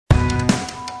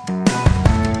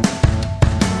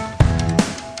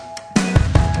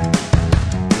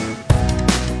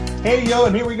Hey, yo,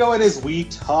 and here we go. It is We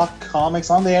Talk Comics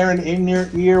on the air and in your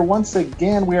ear. Once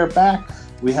again, we are back.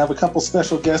 We have a couple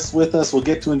special guests with us. We'll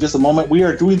get to in just a moment. We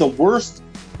are doing the worst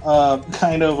or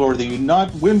the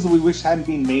not wins that we wish hadn't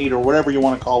been made, or whatever you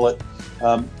want to call it,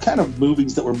 kind of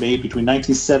movies that were made between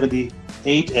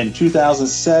 1978 and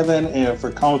 2007 for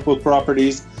comic book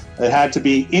properties. It had to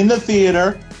be in the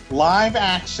theater, live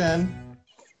action,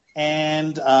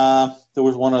 and there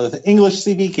was one other thing, English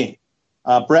CV King.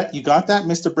 Brett, you got that,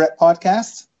 Mr. Brett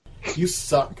Podcast? You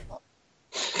suck.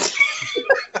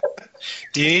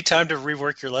 Do you need time to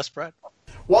rework your list, Brett?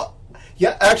 Well,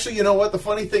 yeah, actually, you know what? The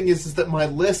funny thing is that my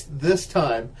list this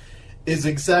time is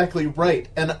exactly right,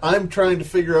 and I'm trying to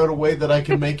figure out a way that I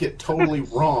can make it totally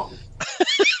wrong.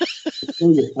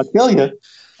 I'll kill you.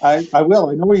 I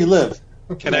will. I know where you live.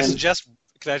 Can I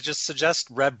just suggest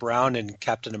Red Brown in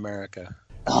Captain America?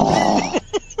 Oh.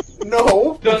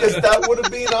 No, because that would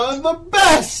have been on the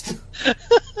best.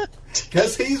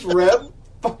 Because he's Red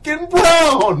fucking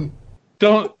Brown.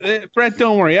 Brett,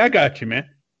 don't worry. I got you, man.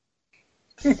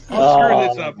 I'll screw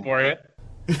this up for you.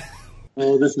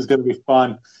 Oh, this is going to be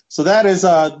fun. So that is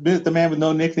the man with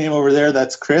no nickname over there.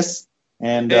 That's Chris.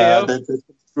 And that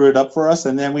screwed it up for us.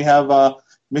 And then we have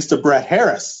Mr. Brett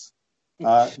Harris,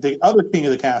 the other king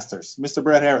of the casters. Mr.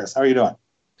 Brett Harris, how are you doing?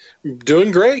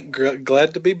 Doing great.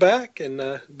 Glad to be back.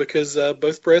 And because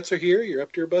both Bretts are here, you're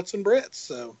up to your butts and Bretts.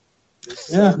 So,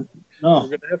 no. We're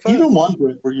going to have fun. Even one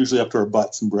Brett, we're usually up to our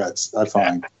butts and Bretts. That's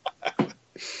fine.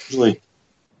 Usually.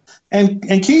 And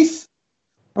Keith,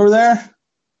 over there,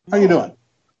 how you doing?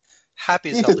 Happy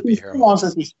as hell to be here.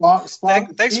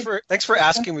 Thanks for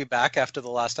asking me back after the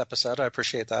last episode. I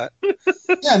appreciate that.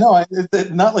 Yeah, no,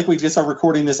 not like we just are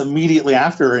recording this immediately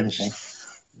after or anything.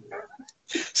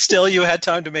 Still, you had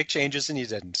time to make changes and you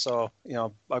didn't. So,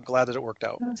 I'm glad that it worked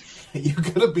out. You're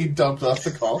going to be dumped off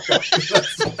the call.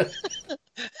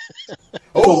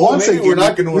 Maybe we're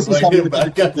not going to invite him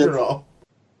back after all.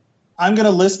 I'm going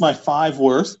to list my 5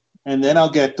 worst, and then I'll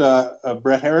get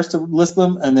Brett Harris to list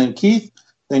them, and then Keith,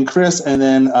 then Chris, and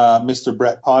then Mr.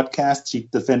 Brett Podcast, Chief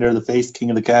Defender of the Faith, King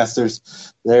of the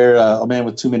Casters. They're a man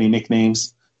with too many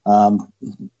nicknames.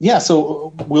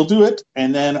 So we'll do it,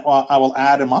 and then I will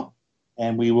add him up.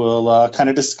 And we will kind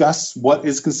of discuss what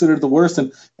is considered the worst.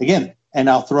 And again,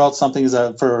 I'll throw out something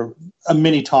for a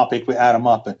mini topic. We add them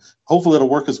up, and hopefully it'll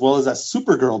work as well as that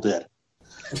Supergirl did.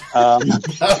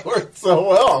 That worked so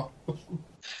well.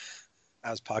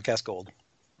 As podcast gold.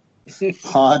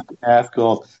 Podcast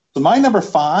gold. So my number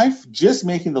 5, just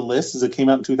making the list as it came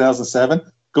out in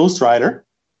 2007, Ghost Rider.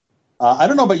 I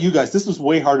don't know about you guys. This was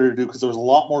way harder to do because there was a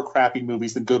lot more crappy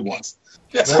movies than good ones.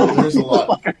 Yeah, there's a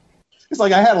lot. It's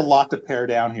like I had a lot to pare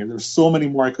down here. There's so many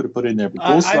more I could have put in there. But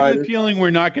Ghost Rider, I have a feeling we're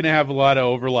not going to have a lot of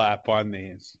overlap on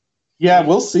these. Yeah,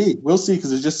 we'll see. We'll see because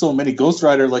there's just so many. Ghost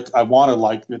Rider, I want to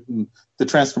like it, and the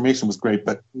transformation was great,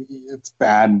 but it's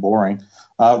bad and boring.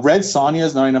 Red Sonja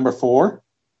is my number 4.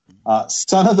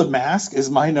 Son of the Mask is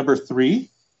my number 3.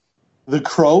 The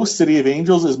Crow, City of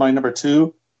Angels is my number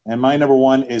 2. And my number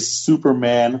 1 is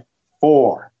Superman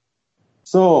 4.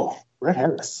 So, Brett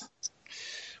Harris.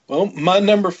 Well, my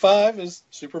number 5 is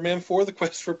Superman 4, The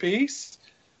Quest for Peace.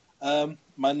 My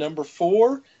number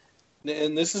 4,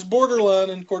 and this is borderline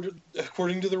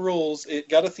according to the rules, it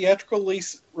got a theatrical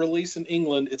release in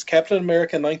England. It's Captain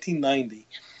America 1990.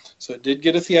 So it did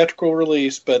get a theatrical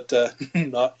release, but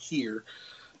not here.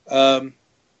 That's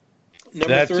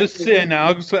 3, a sin.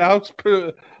 Alex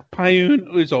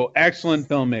Payun is an excellent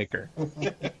filmmaker.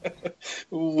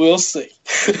 We'll see.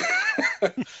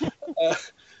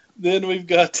 Then we've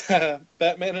got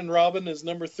Batman and Robin as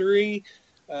number 3,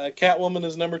 Catwoman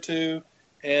is number 2,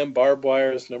 and Barbed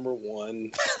Wire is number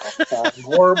 1.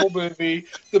 Horrible movie.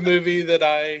 The movie that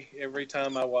every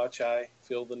time I watch, I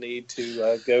feel the need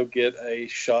to go get a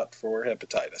shot for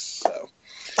hepatitis. So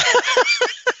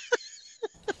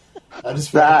That's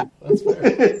fair.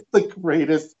 It's the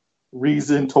greatest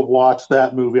reason to watch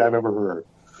that movie I've ever heard.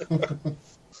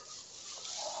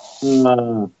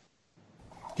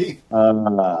 Keith.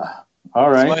 All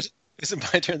right. Is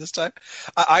it my turn this time?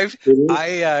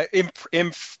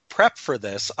 In prep for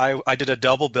this, I did a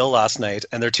double bill last night,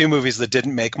 and there are 2 movies that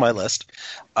didn't make my list.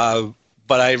 But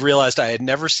I realized I had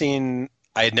never seen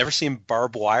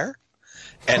Barbed Wire,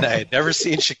 and I had never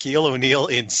seen Shaquille O'Neal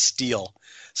in Steel.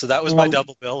 So that was my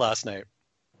double bill last night.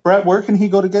 Brett, where can he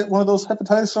go to get one of those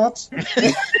hepatitis shots?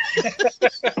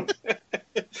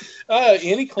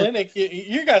 Any clinic.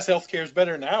 Your guys' healthcare is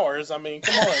better than ours. I mean,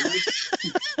 come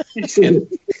on.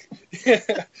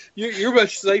 You're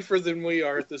much safer than we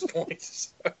are at this point. So.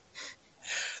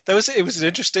 It was an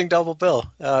interesting double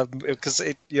bill because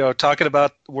talking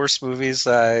about worst movies,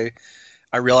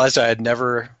 I realized I had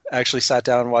never actually sat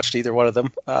down and watched either one of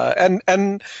them,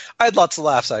 and I had lots of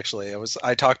laughs. Actually, I was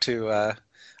talking to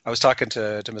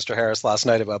Mr. Harris last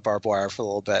night about Barbed Wire for a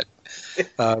little bit.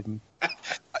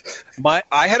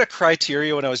 I had a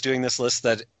criteria when I was doing this list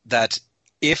that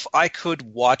if I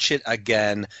could watch it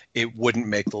again, it wouldn't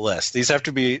make the list. These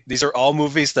are all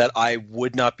movies that I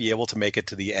would not be able to make it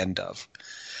to the end of.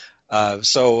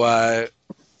 So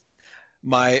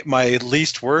my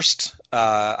least worst,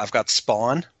 I've got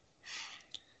Spawn.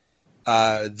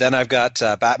 Then I've got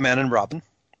Batman and Robin,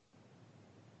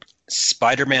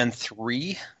 Spider-Man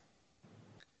 3,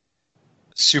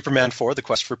 Superman 4: The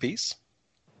Quest for Peace.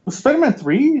 Was Spider-Man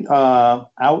 3 out?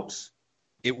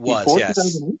 It was, before yes.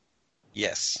 2008?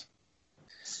 Yes.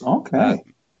 Okay.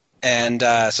 And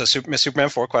so Superman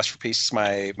 4: Quest for Peace is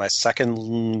my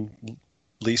second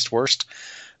least worst.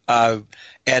 And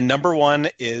number one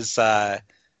is, and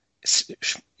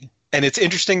it's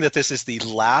interesting that this is the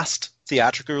last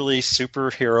theatrically released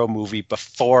superhero movie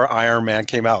before Iron Man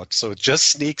came out. So it just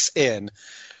sneaks in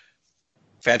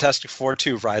Fantastic Four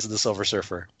 2: Rise of the Silver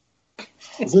Surfer.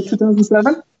 Was it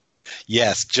 2007?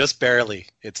 Yes, just barely.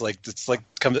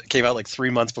 Came out like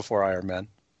 3 months before Iron Man.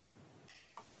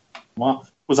 Well,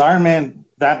 was Iron Man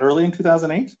that early in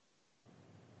 2008?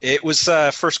 It was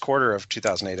first quarter of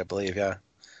 2008, I believe. Yeah,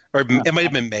 or it might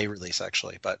have been May release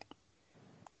actually, but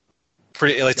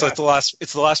it's like the last.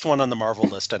 It's the last one on the Marvel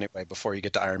list anyway before you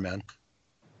get to Iron Man.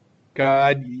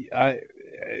 God, you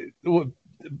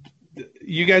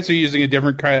guys are using a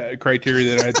different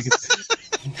criteria than I think.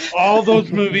 All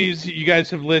those movies you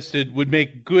guys have listed would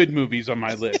make good movies on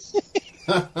my list.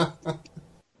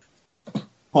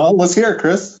 Well, let's hear it,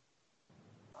 Chris.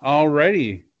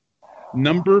 Alrighty.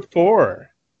 Number 5,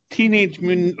 Teenage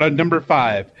Mutant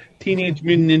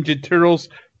Ninja Turtles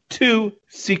 2: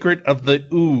 Secret of the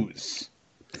Ooze.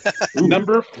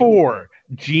 Number 4,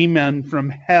 G-Men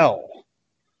from Hell.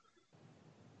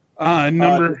 When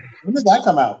did that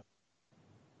come out?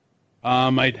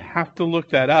 I'd have to look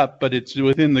that up, but it's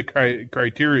within the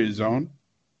criteria zone.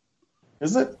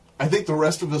 Is it? I think the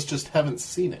rest of us just haven't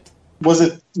seen it. Was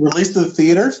it released to the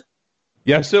theaters?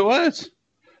 Yes, it was.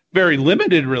 Very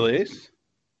limited release.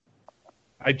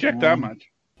 I checked that much.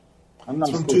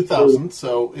 It's from 2000,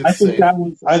 so it's safe.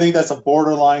 I think that's a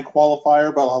borderline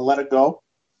qualifier, but I'll let it go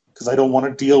because I don't want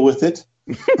to deal with it.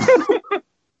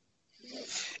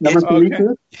 Number 3, okay.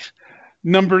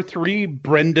 Number 3,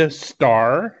 Brenda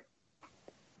Starr.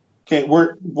 Okay,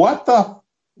 what?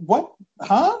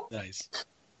 Huh? Nice.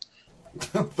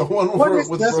 The one What is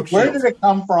with this? Brooke Where Shields. did it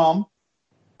come from?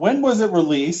 When was it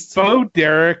released? Bo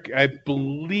Derek, I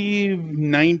believe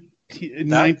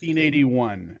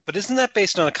 1981. But isn't that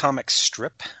based on a comic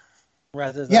strip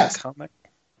rather than Yes. a comic?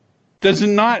 Does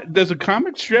a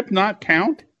comic strip not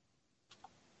count?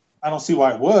 I don't see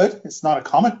why it would. It's not a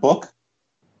comic book.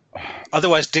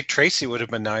 Otherwise, Dick Tracy would have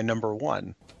been now number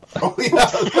 1. Oh, yeah,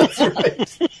 that's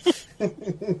right.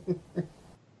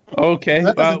 Okay.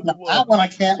 That one I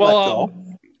can't let go.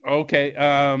 Okay.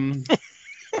 And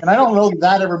I don't know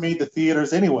that ever made the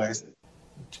theaters anyways.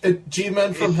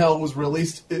 G-Men from Hell was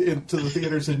released into the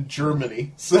theaters in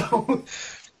Germany, so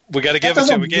We got to give it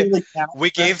to him. We gave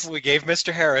Chris.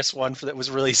 Mr. Harris one that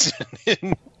was released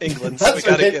in England. So we That's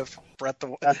got to right. give Brett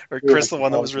Chris the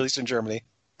one that was released in Germany.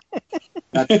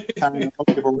 That's kind of,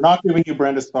 okay, but we're not giving you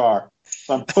Brenda Starr.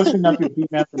 So I'm pushing up your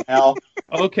G-Man from Hell.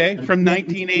 Okay, from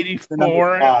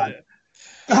 1984. God,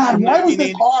 why was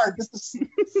this hard?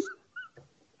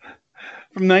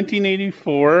 From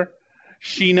 1984,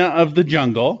 Sheena of the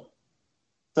Jungle.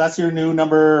 That's your new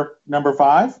number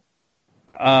 5?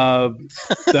 I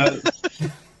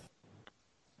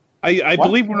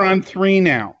believe we're on 3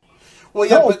 now. well,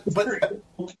 yeah, No, but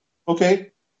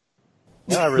okay.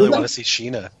 Yeah, I really want to see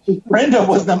Sheena. Brenda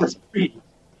was number 3.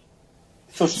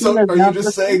 So are you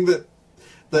just saying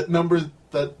that number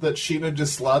that Sheena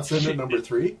just slots in at number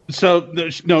 3? So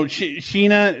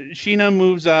Sheena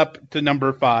moves up to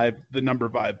number 5, the number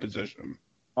 5 position.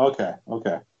 Okay.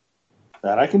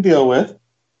 That I can deal with.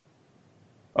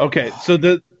 Okay, so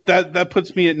that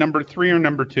puts me at number 3 or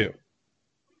number 2.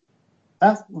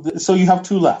 So you have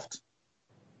 2 left.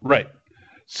 Right.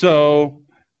 So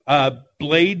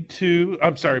Blade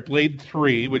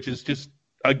 3, which is just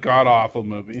a god-awful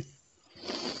movie.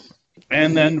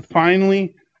 And then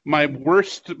finally, my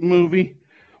worst movie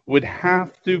would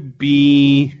have to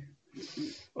be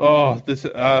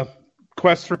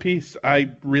Quest for Peace.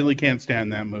 I really can't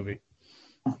stand that movie.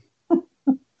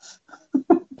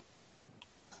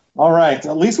 All right.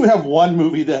 At least we have one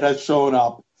movie that has shown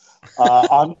up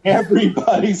on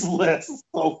everybody's list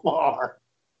so far.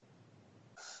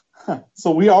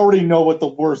 So we already know what the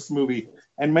worst movie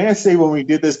And may I say, when we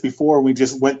did this before, we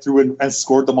just went through and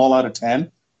scored them all out of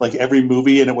 10, like every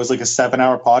movie, and it was like a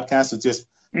 7-hour podcast with just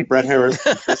Brett Harris.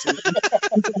 And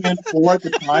 4 at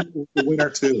the time was the winner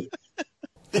too.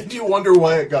 Did you wonder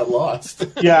why it got lost?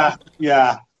 Yeah.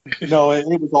 No,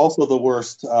 it was also the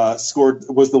worst. Scored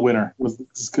was the winner. Was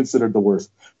considered the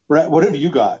worst. Brett, what have you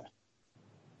got?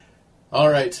 All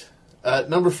right,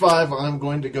 number 5. I'm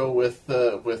going to go with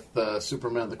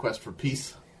Superman: The Quest for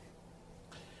Peace.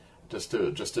 Just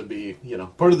to be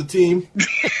part of the team.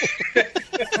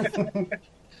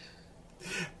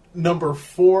 Number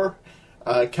 4,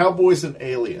 Cowboys and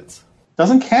Aliens.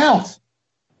 Doesn't count.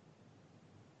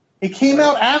 It came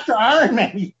out after Iron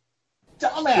Man. You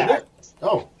dumbass.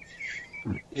 Oh.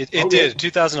 It did,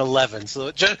 2011.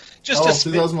 So just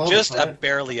 2011, just right.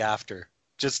 barely after,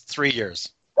 just 3 years.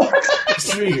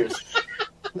 3 years.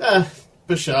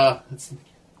 Pshaw.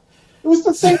 It was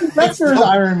the same director as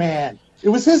Iron Man. It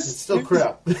was his. It's still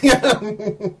crap.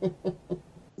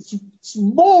 It's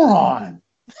moron.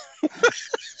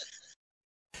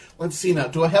 Let's see now.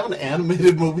 Do I have an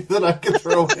animated movie that I can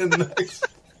throw in next?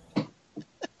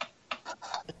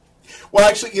 Well,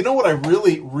 actually, you know what I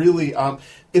really,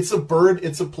 it's a bird,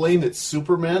 it's a plane, it's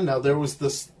Superman. Now, there was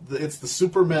it's the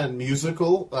Superman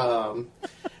musical.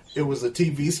 It was a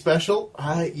TV special.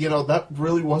 That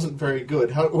really wasn't very good.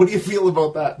 What do you feel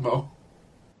about that, Mo?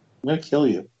 I'm going to kill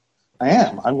you. I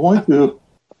am. I'm going to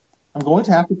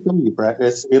have to kill you, Brett.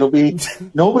 It'll be,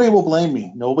 nobody will blame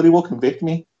me. Nobody will convict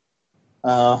me.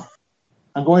 I'm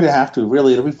going to have to,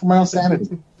 really. It'll be for my own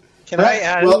sanity. Can I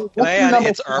add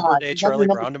It's Arbor Day Charlie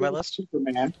Brown to my list?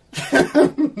 Superman.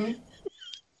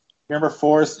 Number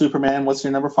 4 is Superman. What's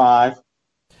your number 5?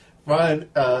 Fine.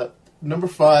 Number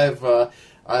 5,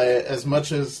 as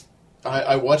much as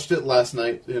I watched it last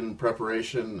night in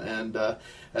preparation, and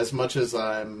as much as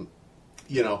I'm,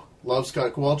 love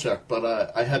Scott Kowalczyk, but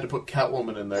I had to put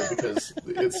Catwoman in there because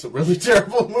it's a really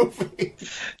terrible movie.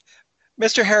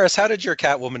 Mr. Harris, how did your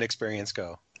Catwoman experience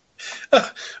go?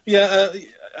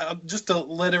 Just to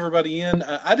let everybody in,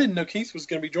 I didn't know Keith was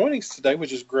going to be joining us today,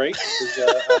 which is great.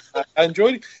 I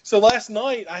enjoyed it. So last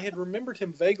night, I had remembered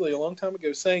him vaguely a long time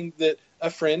ago saying that a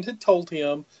friend had told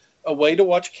him a way to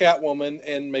watch Catwoman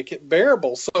and make it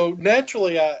bearable. So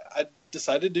naturally, I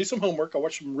decided to do some homework. I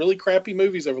watched some really crappy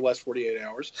movies over the last 48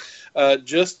 hours.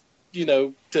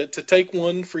 To take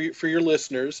one for your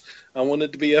listeners. I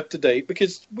wanted to be up to date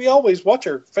because we always watch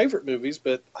our favorite movies,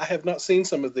 but I have not seen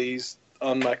some of these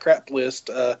on my crap list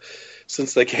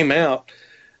since they came out.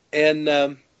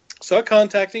 And so I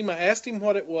contacted him. I asked him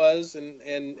what it was,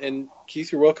 and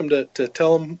Keith, you're welcome to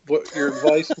tell him what your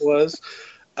advice was.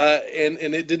 And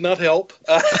it did not help.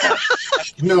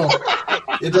 No,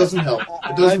 it doesn't help.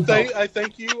 It doesn't help. I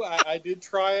thank you. I did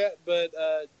try it, but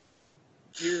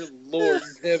dear Lord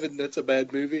in heaven, that's a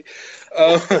bad movie.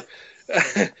 But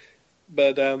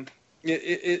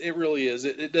it really is.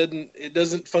 It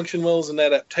doesn't function well as an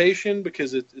adaptation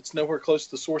because it's nowhere close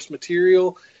to the source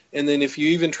material. And then if you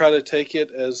even try to take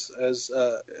it as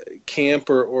camp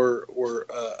or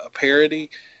a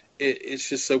parody, it's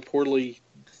just so poorly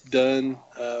done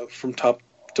from top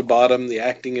to bottom. The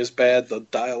acting is bad. The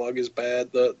dialogue is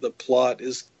bad. The plot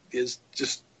is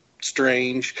just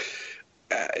strange.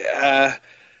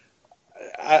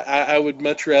 I would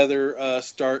much rather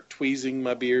start tweezing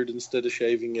my beard instead of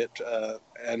shaving it,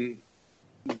 and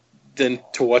than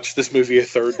to watch this movie a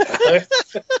third time.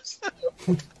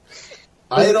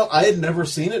 I had never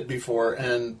seen it before,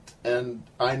 and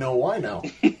I know why now.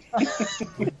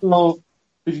 Well,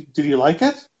 did you like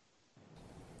it?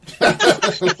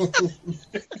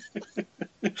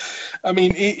 I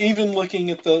mean, even looking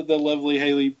at the lovely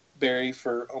Halle Berry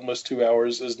for almost 2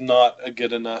 hours is not a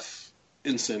good enough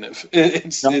incentive.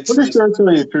 It's to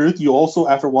tell you the truth, you also,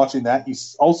 after watching that, you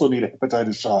also need a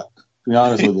hepatitis shot, to be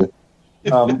honest with you.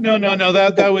 No,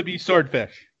 that would be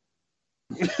Swordfish.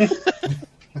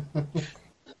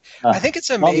 I think it's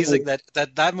amazing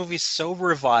that movie's so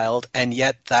reviled, and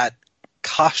yet that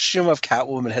costume of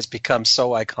Catwoman has become so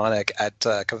iconic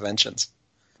at conventions.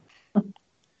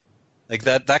 Like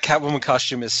that Catwoman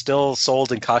costume is still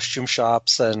sold in costume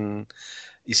shops, and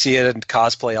you see it in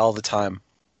cosplay all the time,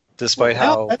 despite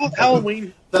how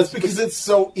Halloween. That's because it's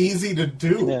so easy to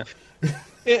do. Yeah.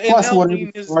 And Plus,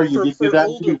 Halloween is for older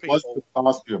people. The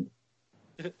costume.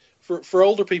 For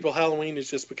older people, Halloween has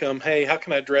just become, hey, how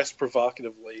can I dress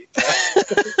provocatively?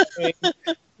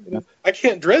 I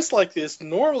can't dress like this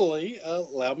normally.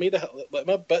 Allow me to let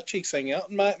my butt cheeks hang out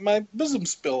and my bosom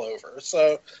spill over.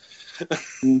 So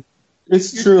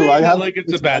it's true. I have like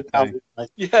it's a bad thing.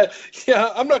 Yeah.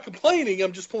 I'm not complaining.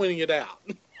 I'm just pointing it out.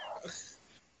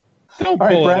 Don't All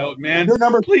right, pull it Brett. out, man. You're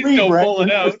number Please 3, don't Brett. pull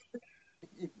it out.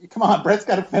 Come on, Brett's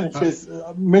got to finish his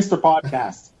Mr.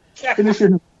 Podcast. Finish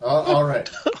your. All right.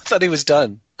 I thought he was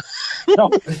done. No,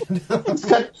 he's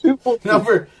got 2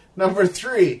 more. Number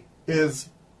 3 is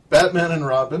Batman and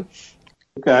Robin.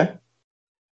 Okay.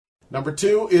 Number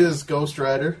 2 is Ghost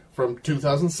Rider from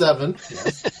 2007.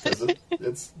 Yes, because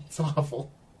it's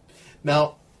awful.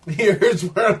 Now, here's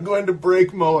where I'm going to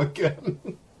break Mo again.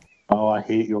 Oh, I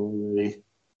hate you already.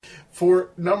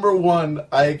 For number 1,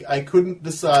 I couldn't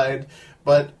decide,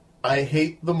 but I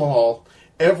hate them all.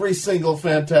 Every single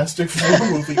Fantastic Four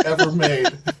movie ever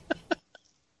made.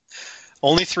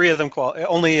 Only 2 of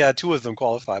them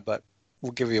qualify, but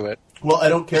we'll give you it. Well, I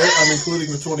don't care. I'm including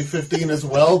the 2015 as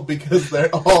well because they're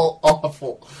all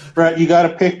awful. Brett, you got to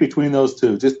pick between those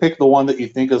 2. Just pick the one that you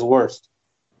think is worst.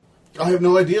 I have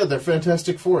no idea. They're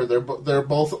Fantastic Four. They're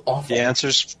both awful. The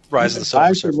answer's Rise of the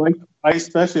Silver Surfer. I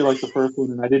especially like the first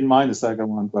one, and I didn't mind the second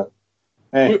one. But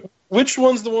hey, Which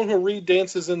one's the one where Reed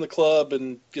dances in the club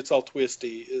and gets all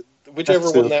twisty? Whichever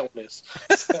That's one true. that one is.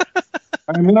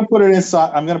 I'm gonna put it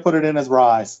inside. I'm gonna put it in as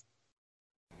Rise.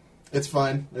 It's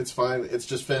fine. It's fine. It's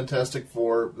just Fantastic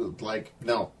Four. Like,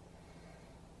 no.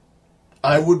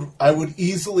 I would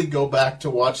easily go back to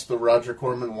watch the Roger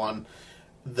Corman one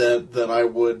than I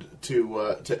would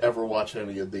to ever watch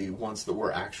any of the ones that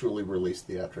were actually released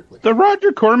theatrically. The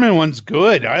Roger Corman one's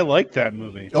good. I like that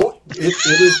movie. Oh,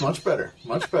 it is much better.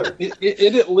 Much better.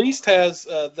 It at least has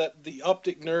the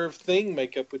optic nerve thing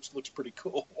makeup, which looks pretty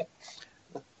cool.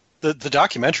 The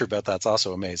documentary about that's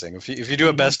also amazing. If you do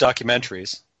a best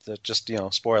documentaries, just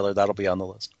spoiler, that'll be on the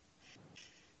list.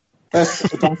 Best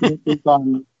documentaries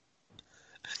on.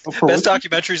 Best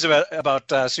documentaries about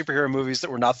superhero movies that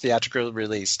were not theatrically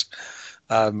released.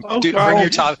 Bring your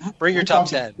top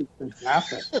 10.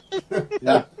 Fantastic.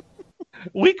 Yeah.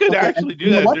 We could actually do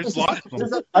that. There's lots of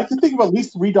them. I can think of at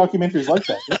least 3 documentaries like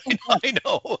that. I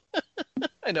know.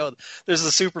 I know. There's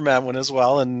the Superman one as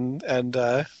well, and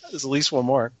there's at least one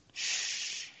more.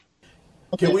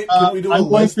 Okay, can we do a I'm going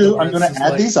list? to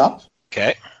add these up.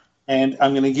 Okay. And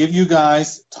I'm going to give you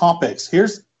guys topics.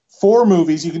 Here's 4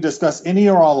 movies. You can discuss any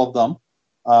or all of them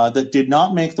that did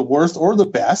not make the worst or the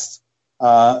best.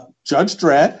 Judge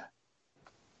Dredd,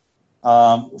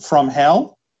 From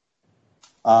Hell,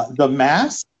 The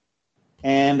Mask,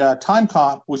 and Time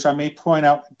Cop, which I may point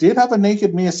out did have a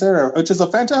naked Mia Sara, which is a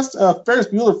fantastic Ferris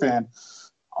Bueller fan.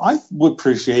 I would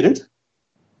appreciate it.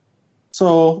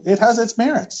 So it has its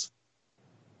merits.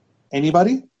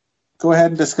 Anybody? Go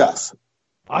ahead and discuss.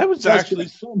 I was Judge actually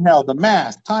Dredd, From Hell, The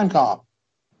Mask, Time Cop.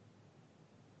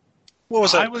 What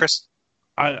was that, Chris?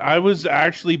 I was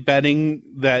actually betting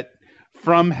that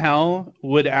From Hell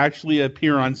would actually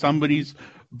appear on somebody's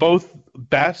both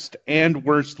best and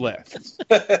worst lists.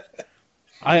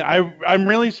 I'm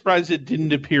really surprised it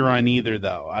didn't appear on either,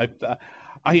 though.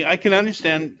 I can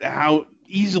understand how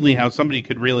somebody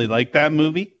could really like that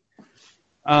movie,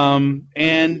 and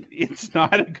it's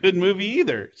not a good movie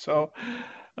either. So,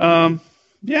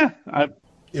 yeah,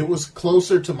 It was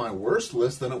closer to my worst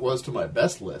list than it was to my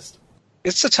best list.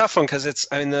 It's a tough one because it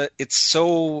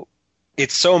so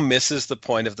misses the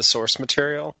point of the source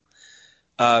material,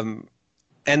 and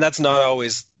that's not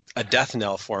always a death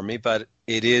knell for me. But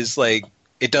it is like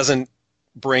it doesn't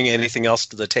bring anything else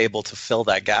to the table to fill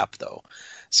that gap, though.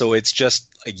 So it's just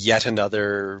yet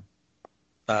another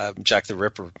Jack the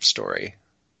Ripper story.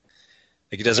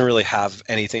 Like it doesn't really have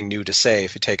anything new to say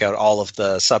if you take out all of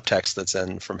the subtext that's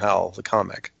in From Hell, the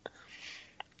comic.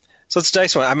 So it's a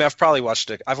nice one. I mean, I've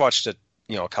watched it,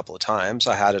 a couple of times.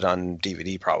 I had it on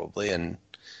DVD probably, and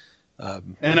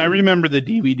I remember the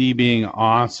DVD being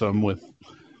awesome with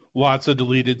lots of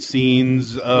deleted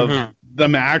scenes of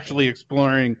them actually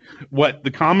exploring what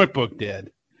the comic book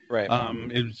did. Right.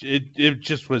 It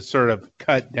just was sort of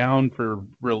cut down for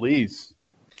release.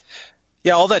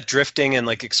 Yeah, all that drifting and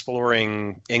like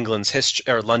exploring England's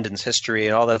history or London's history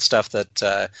and all that stuff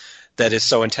that is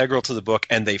so integral to the book,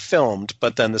 and they filmed,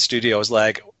 but then the studio was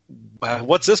like,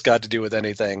 what's this got to do with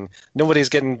anything? Nobody's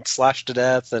getting slashed to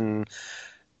death, and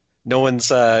no one's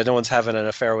having an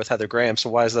affair with Heather Graham, so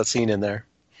why is that scene in there?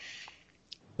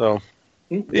 So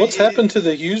what's happened to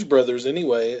the Hughes brothers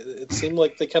anyway? It seemed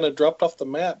like they kind of dropped off the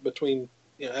map between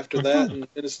after that and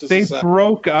Menace to They Society.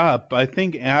 broke up. I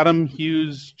think Adam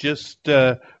Hughes just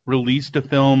released a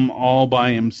film all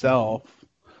by himself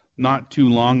not too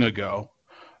long ago.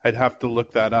 I'd have to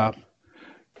look that up.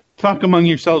 Talk among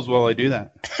yourselves while I do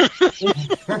that.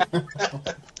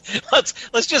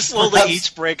 Let's just slowly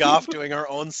each break off doing our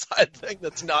own side thing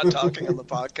that's not talking on the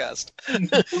podcast.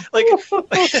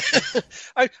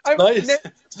 Nice.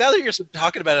 Now that you're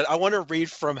talking about it, I want to read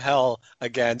From Hell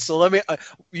again. So let me,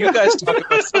 you guys talk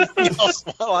about something else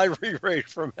while I reread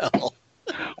From Hell.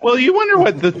 Well, you wonder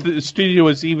what the studio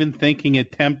was even thinking,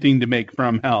 attempting to make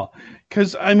From Hell.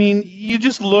 Because, I mean, you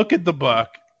just look at the book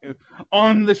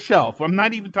on the shelf. I'm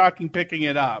not even talking picking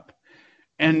it up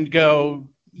and go,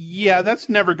 yeah, that's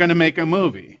never going to make a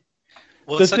movie.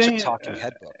 Well, it's such a talking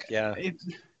head book. Yeah.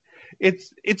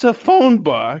 It's a phone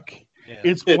book. Yeah.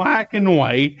 It's black and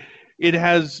white. It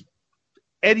has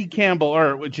Eddie Campbell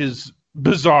art, which is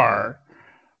bizarre.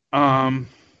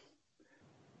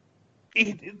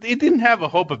 It didn't have a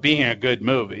hope of being a good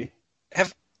movie.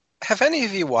 Have any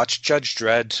of you watched Judge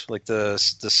Dredd, like the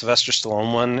Sylvester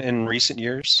Stallone one, in recent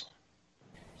years?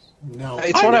 No.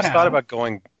 It's one I've thought about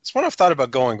going. It's one I've thought about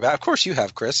going back. Of course, you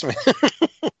have, Chris. I mean,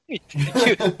 you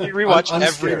rewatch I'm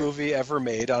every scared. movie ever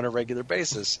made on a regular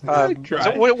basis. I try.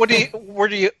 So what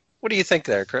do you think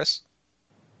there, Chris?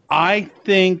 I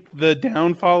think the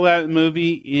downfall of that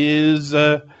movie is,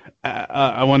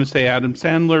 I want to say Adam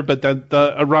Sandler, but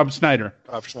the Rob Schneider.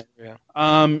 Rob Schneider,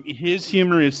 yeah. His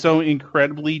humor is so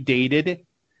incredibly dated,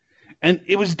 and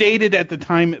it was dated at the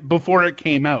time before it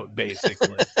came out,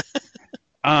 basically.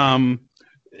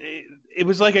 It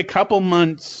was like a couple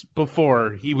months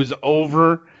before he was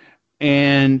over,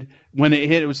 and when it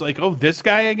hit, it was like, oh, this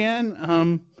guy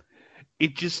again.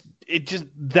 It just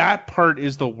that part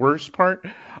is the worst part.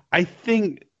 I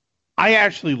think I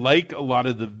actually like a lot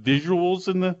of the visuals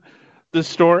in the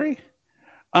story.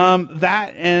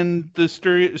 That and the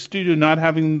studio not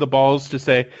having the balls to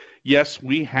say, yes,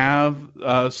 we have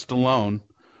Stallone,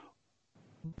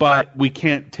 but we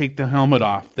can't take the helmet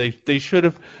off. They should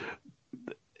have.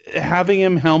 Having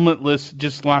him helmetless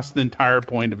just lost the entire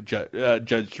point of Judge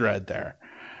Dredd there.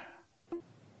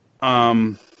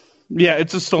 Yeah,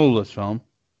 it's a soulless film.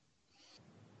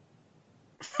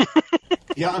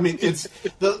 Yeah, I mean,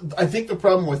 I think the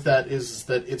problem with that is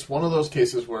that it's one of those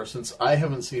cases where, since I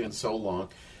haven't seen it so long,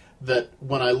 that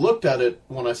when I looked at it,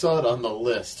 when I saw it on the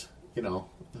list,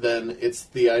 then it's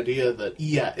the idea that,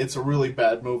 yeah, it's a really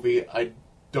bad movie. I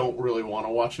don't really want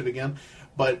to watch it again,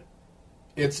 but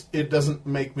it doesn't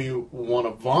make me want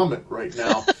to vomit right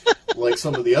now like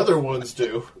some of the other ones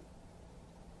do.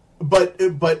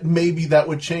 But maybe that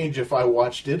would change if I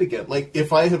watched it again. Like,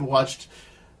 if I had watched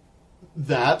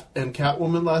that and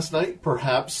Catwoman last night,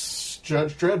 perhaps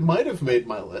Judge Dredd might have made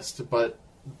my list. But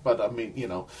I mean,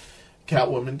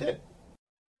 Catwoman did.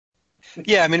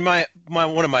 Yeah, I mean, my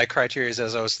one of my criteria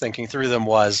as I was thinking through them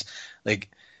was, like,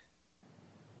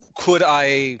 could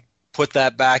I put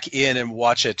that back in and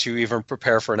watch it to even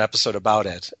prepare for an episode about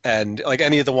it? And like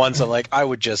any of the ones that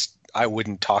I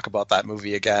wouldn't talk about that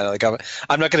movie again. Like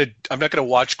I'm not gonna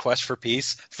watch Quest for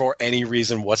Peace for any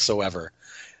reason whatsoever.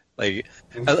 Like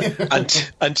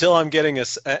until I'm getting a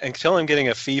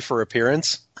fee for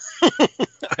appearance,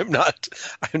 I'm not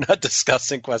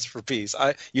discussing Quest for Peace.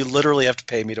 You literally have to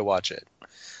pay me to watch it.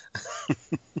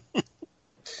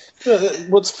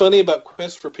 What's funny about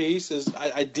Quest for Peace is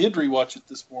I did rewatch it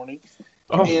this morning,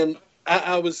 and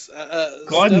I was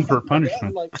glutton for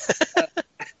punishment.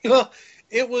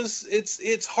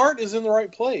 Its heart is in the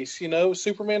right place.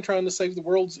 Superman trying to save the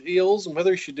world's ills, and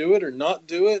whether he should do it or not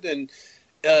do it, and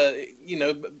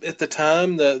at the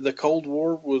time the Cold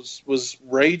War was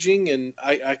raging, and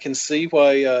I can see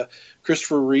why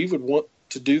Christopher Reeve would want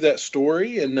to do that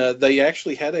story, and they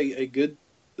actually had a good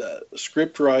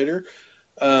script writer.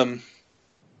 One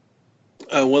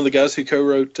of the guys who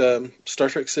co-wrote Star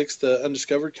Trek VI: The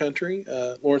Undiscovered Country,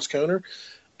 Lawrence Koner,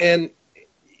 and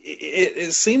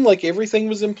it seemed like everything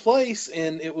was in place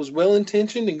and it was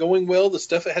well-intentioned and going well. The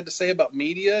stuff it had to say about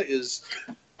media is,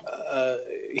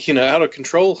 out of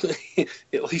control,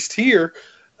 at least here.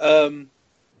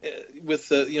 With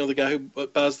the guy who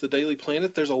buys the Daily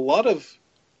Planet, there's a lot of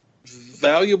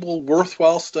valuable,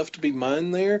 worthwhile stuff to be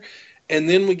mined there. And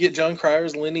then we get John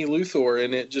Cryer's Lenny Luthor,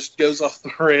 and it just goes off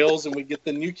the rails, and we get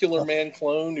the Nuclear Man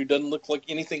clone who doesn't look like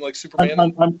anything like Superman.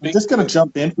 I'm just going to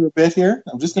jump in for a bit here.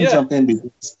 I'm just going to jump in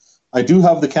because I do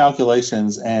have the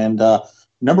calculations, and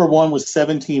number one was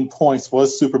 17 points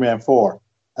was Superman 4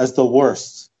 as the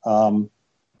worst. And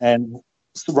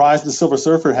Rise of the Silver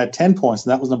Surfer had 10 points,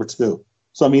 and that was number 2.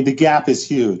 So, I mean, the gap is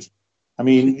huge. I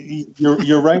mean,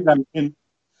 you're right.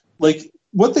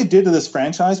 What they did to this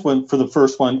franchise for the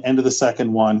first one and to the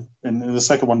second one, and the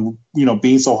second one,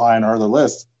 being so high on our other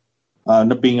list,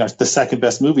 being the second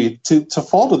best movie, to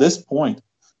fall to this point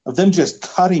of them just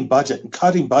cutting budget,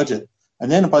 and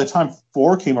then by the time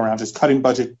 4 came around, just cutting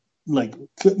budget,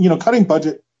 cutting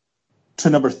budget to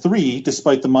number 3,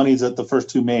 despite the money that the first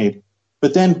two made.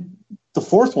 But then the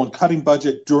fourth one, cutting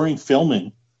budget during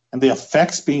filming, and the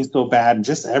effects being so bad, and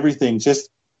just everything, just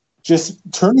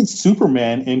turning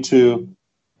Superman into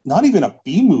not even a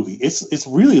B movie. It's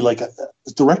really like a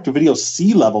direct-to-video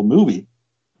C-level movie.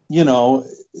 You know,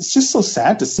 it's just so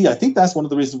sad to see. I think that's one of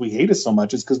the reasons we hate it so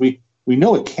much, is because we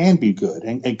know it can be good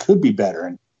and could be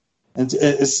better, and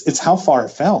it's how far it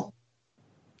fell.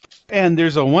 And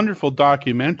there's a wonderful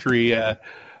documentary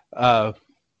on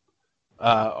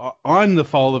the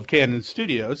fall of Canon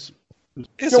Studios.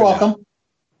 You're welcome.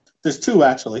 There's two,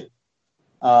 actually.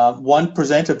 One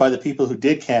presented by the people who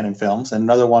did Canon films, and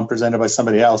another one presented by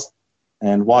somebody else.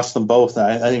 And watched them both.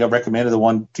 I think I've recommended the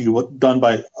one to you done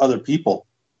by other people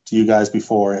to you guys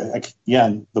before.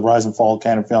 The Rise and Fall of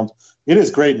Canon films. It is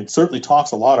great, and it certainly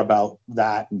talks a lot about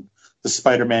that and the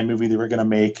Spider-Man movie they were going to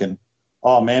make. And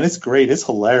oh man, it's great. It's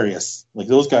hilarious. Like,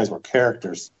 those guys were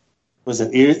characters. Was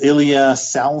it Ilya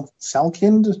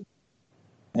Salkind?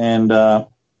 And I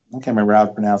can't remember how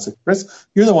to pronounce it. Chris,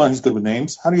 you're the one who's good with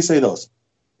names. How do you say those?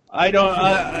 I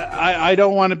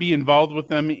don't want to be involved with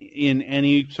them in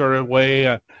any sort of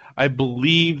way. I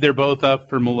believe they're both up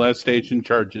for molestation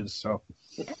charges. So,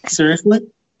 seriously?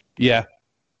 Yeah.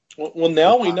 Well,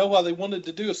 now we know why they wanted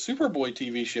to do a Superboy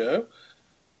TV show.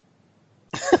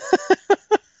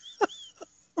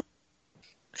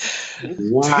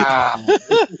 Wow.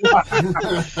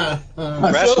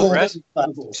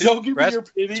 Don't give me your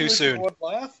pity. Too soon. One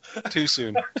laugh. Too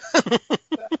soon.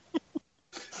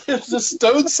 There's a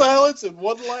stone silence and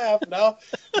one laugh. Now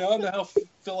I know how I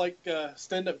feel like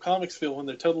stand-up comics feel when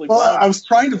they're totally. Well, blind. I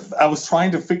was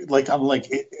trying to figure. Like, I'm like,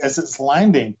 as it's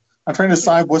landing, I'm trying to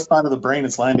decide what side of the brain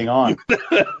it's landing on.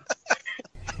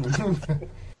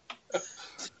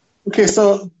 Okay,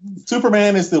 so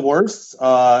Superman is the worst.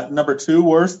 Number 2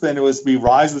 worst. Then it was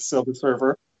Rise of the Silver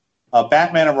Surfer.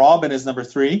 Batman and Robin is number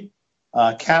 3.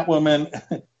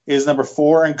 Catwoman is number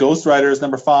 4, and Ghost Rider is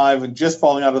number 5. And just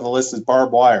falling out of the list is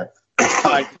Barbed Wire. It's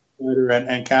tied Ghost Rider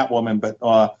and Catwoman, but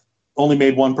only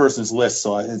made one person's list,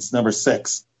 so it's number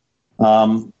 6.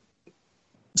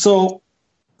 So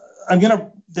I'm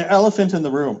the elephant in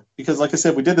the room, because like I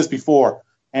said, we did this before,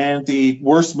 and the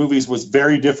worst movies was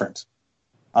very different.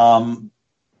 So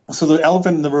the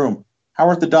elephant in the room,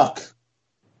 Howard the Duck.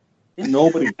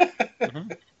 Nobody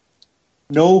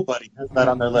has that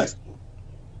on their list.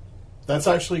 That's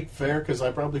actually fair, because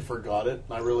I probably forgot it.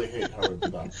 I really hate Howard the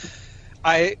Duck.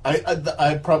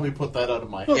 I probably put that out of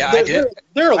my head. Yeah, I did.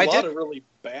 There are a lot of really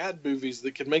bad movies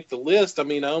that could make the list. I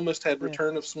mean, I almost had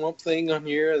Return of Swamp Thing on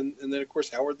here, and then, of course,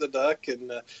 Howard the Duck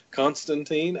and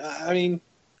Constantine. I mean,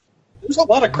 there's a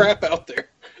lot of crap out there.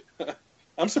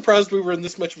 I'm surprised we were in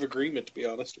this much of agreement, to be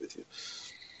honest with you.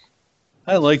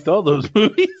 I liked all those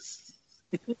movies.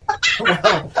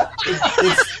 Well,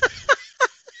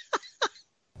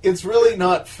 it's really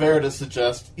not fair to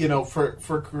suggest,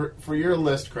 for your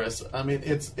list, Chris. I mean,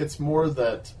 it's more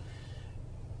that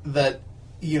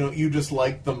you just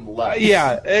like them less.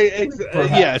 Yes,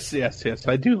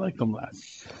 I do like them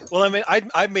less. Well, I mean,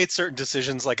 I made certain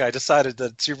decisions. Like, I decided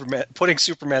that putting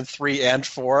Superman 3 and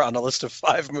 4 on a list of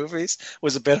 5 movies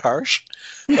was a bit harsh,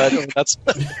 but that's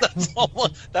all.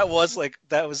 That was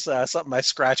something I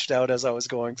scratched out as I was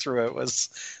going through it. Was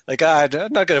like,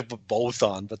 I'm not going to put both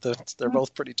on, but they're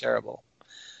both pretty terrible.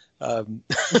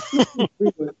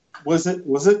 Was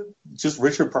it just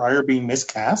Richard Pryor being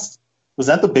miscast? Was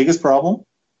that the biggest problem?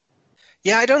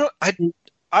 Yeah, I don't know.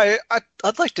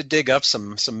 I'd like to dig up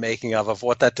some making of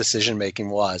what that decision making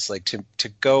was like, to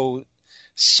go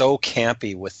so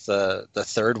campy with the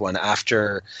third one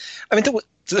after. I mean,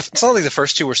 it's not like the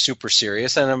first two were super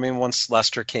serious, and I mean, once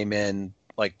Lester came in,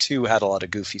 like 2 had a lot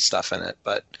of goofy stuff in it,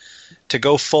 but to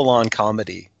go full on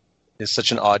comedy is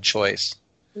such an odd choice.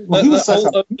 Well, he was the whole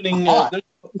hot, opening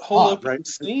right?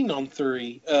 scene on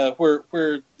 3,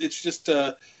 where it's just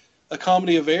a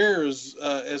comedy of errors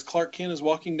as Clark Kent is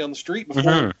walking down the street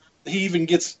before he even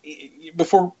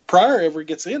before Pryor ever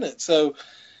gets in it. So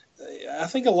I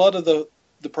think a lot of the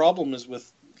problem is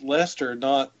with Lester,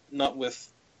 not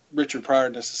with Richard Pryor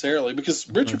necessarily, because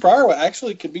Richard Pryor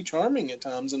actually could be charming at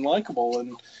times and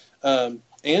likable and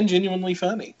genuinely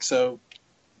funny. So.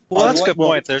 Well, that's a good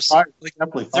point. There is quite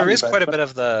a bit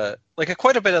of the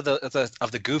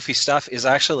goofy stuff is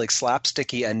actually like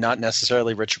slapsticky and not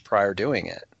necessarily Richard Pryor doing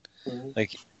it. Mm-hmm.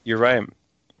 Like, you're right.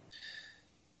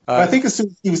 I think as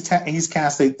soon as he's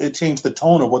cast, it changed the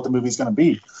tone of what the movie's going to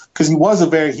be, because he was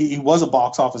a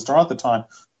box office draw at the time.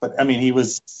 But I mean, he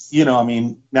was,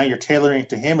 now you're tailoring it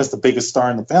to him as the biggest star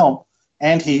in the film,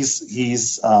 and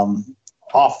he's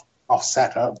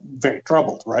offset, very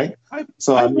troubled, right? I think that's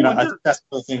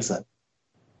one of the things that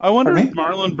I wonder Pardon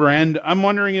if I'm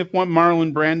wondering if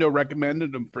Marlon Brando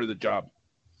recommended him for the job.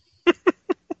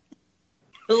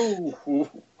 Ooh.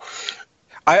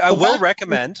 I Well, will that-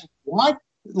 recommend. Why?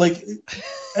 Like,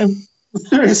 and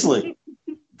seriously,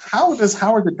 how does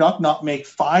Howard the Duck not make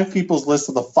 5 people's list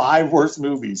of the 5 worst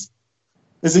movies?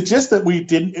 Is it just that we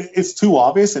didn't? It's too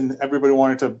obvious, and everybody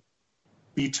wanted to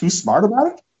be too smart about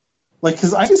it. Like,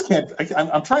 because I just can't.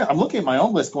 I'm trying. I'm looking at my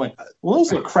own list, going, "Well,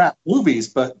 those are crap movies."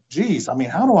 But geez, I mean,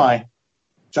 how do I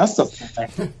justify?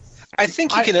 I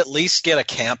think you can at least get a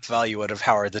camp value out of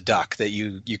Howard the Duck that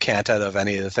you can't out of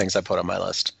any of the things I put on my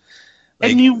list.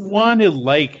 Like, And you want to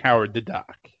like Howard the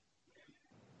Duck.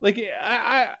 Like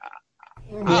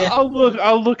I'll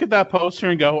look at that poster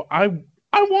and go, I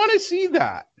want to see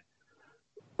that.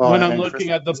 Well, When I'm and looking Chris-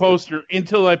 at the poster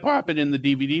until I pop it in the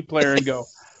DVD player and go,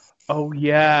 oh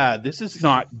yeah, this is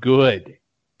not good.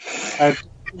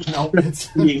 No, it's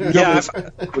yeah,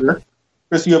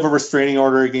 Chris, you have a restraining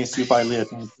order against you by Leah.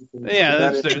 Yeah,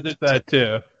 there's that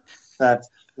too. That's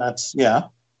yeah,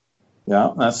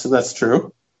 that's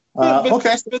true. Yeah, but,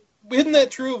 Okay, but isn't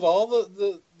that true of all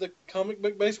the comic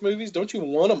book based movies? Don't you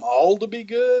want them all to be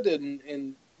good?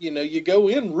 And you go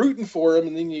in rooting for them,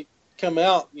 and then you come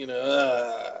out,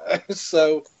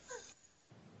 so.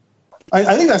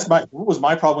 I think what was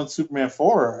my problem with Superman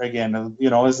 4 again.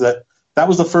 Is that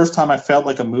was the first time I felt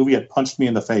like a movie had punched me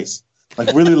in the face,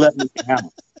 like really let me down.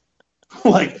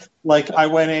 like I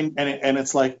went in and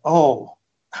it's like, oh,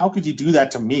 how could you do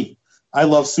that to me? I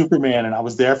love Superman, and I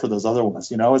was there for those other ones.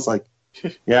 It's like,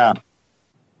 yeah.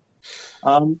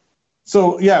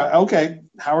 So yeah, okay.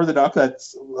 Howard the Duck,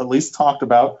 that's at least talked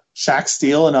about. Shaq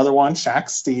Steele, another one. Shaq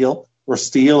Steele or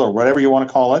Steel or whatever you want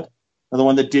to call it. Another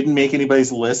one that didn't make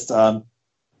anybody's list.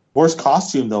 Worst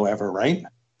costume though ever, right?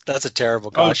 that's a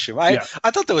terrible costume. yeah.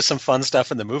 I thought there was some fun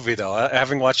stuff in the movie though.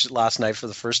 Having watched it last night for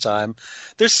the first time,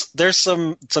 there's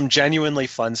some genuinely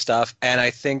fun stuff, and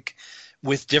I think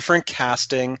with different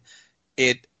casting,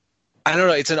 I don't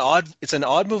know. It's an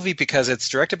odd movie because it's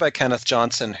directed by Kenneth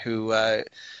Johnson, who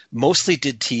mostly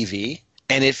did TV,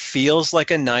 and it feels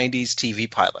like a '90s TV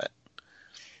pilot.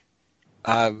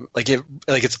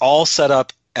 It's all set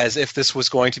up as if this was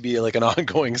going to be like an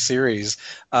ongoing series.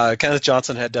 Kenneth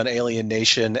Johnson had done Alien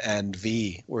Nation and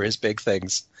V were his big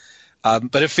things,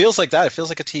 but it feels like that. It feels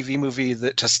like a TV movie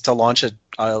that just to launch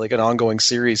like an ongoing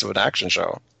series of an action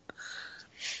show.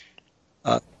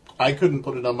 I couldn't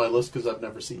put it on my list because I've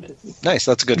never seen it. Nice.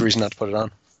 That's a good reason not to put it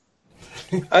on.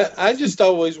 I just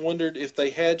always wondered if they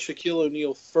had Shaquille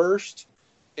O'Neal first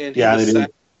and he Yeah, was they did.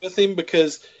 sacked with him,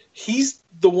 because he's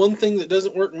the one thing that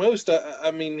doesn't work most.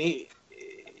 I mean,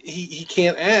 he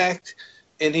can't act,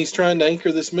 and he's trying to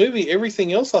anchor this movie.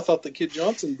 Everything else I thought that Kid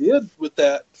Johnson did with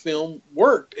that film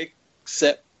worked,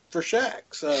 except for Shaq.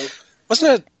 So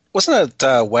Wasn't it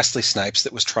Wesley Snipes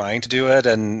that was trying to do it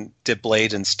and did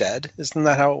Blade instead? Isn't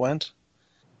that how it went?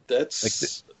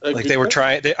 that's Like they were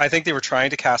trying. I think they were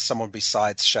trying to cast someone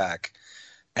besides Shaq,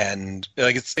 and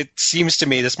it seems to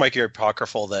me, this might be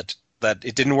apocryphal, that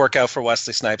it didn't work out for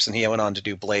Wesley Snipes, and he went on to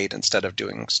do Blade instead of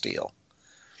doing Steel.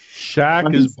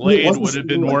 Shaq as Blade would have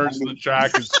been worse than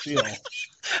Shaq as Steel.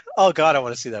 Oh God, I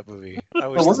want to see that movie.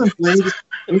 Wasn't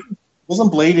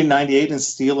Blade in '98 and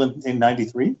Steel in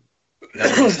 '93?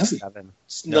 97.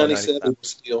 97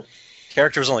 Steel.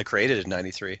 Character was only created in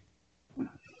 '93.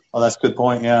 Oh, that's a good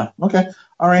point. Yeah. Okay.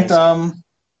 All right.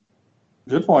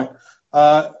 Good point.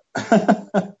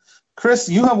 Chris,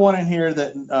 you have one in here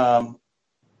that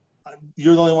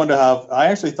you're the only one to have. I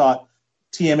actually thought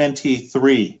TMNT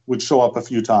 3 would show up a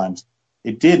few times.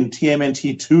 It didn't.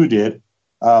 TMNT 2 did.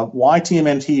 Why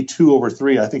TMNT 2 over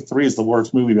 3? I think 3 is the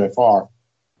worst movie by far.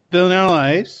 Vanilla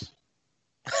Ice.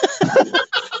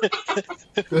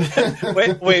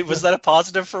 Wait, was that a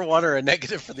positive for one or a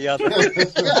negative for the other?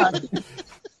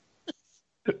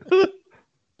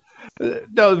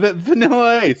 No,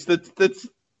 Vanilla Ice. That's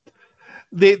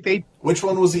they. Which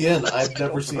one was he in? I've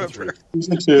never seen 3.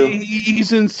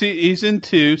 He's in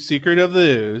 2, Secret of the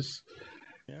Ooze.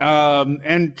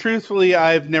 And truthfully,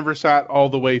 I've never sat all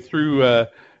the way through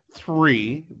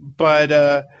 3, but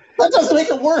that doesn't make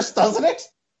it worse, doesn't it?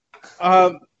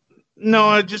 No,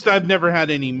 I've never had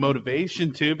any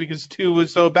motivation to, because 2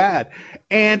 was so bad,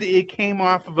 and it came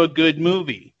off of a good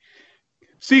movie.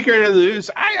 Secret of the Ooze,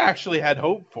 I actually had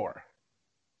hope for.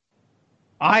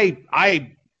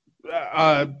 The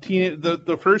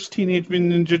first Teenage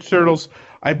Mutant Ninja Turtles,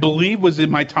 I believe, was in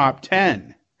my top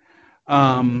 10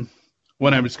 when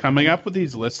I was coming up with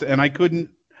these lists, and I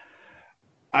couldn't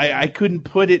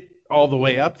put it all the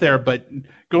way up there. But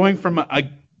going from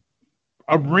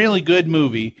a really good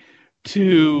movie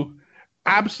to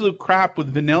absolute crap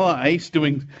with Vanilla Ice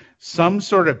doing some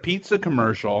sort of pizza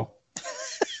commercial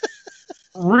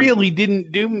really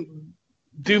didn't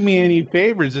do me any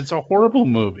favors. It's a horrible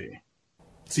movie.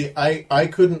 See, I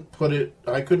couldn't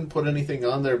put anything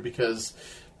on there because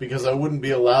I wouldn't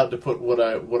be allowed to put what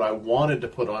I wanted to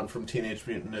put on from Teenage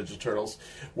Mutant Ninja Turtles,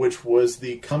 which was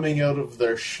the coming out of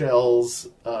their shells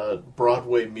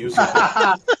Broadway musical.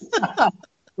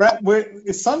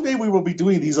 Someday we will be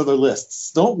doing these other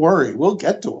lists. Don't worry, we'll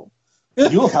get to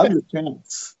them. You'll have your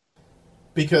chance.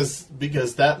 Because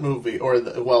that movie,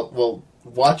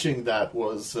 watching that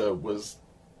was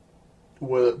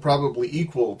probably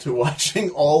equal to watching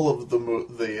all of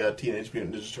the Teenage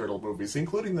Mutant Ninja Turtle movies,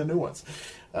 including the new ones,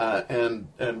 and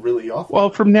really awful. Well,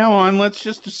 from now on, let's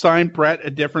just assign Brett a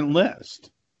different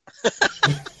list.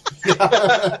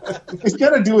 He's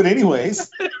gonna do it anyways.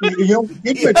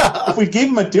 If we gave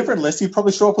him a different list, he'd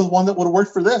probably show up with one that would have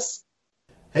worked for this.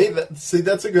 Hey,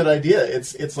 that's a good idea.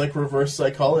 It's like reverse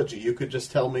psychology. You could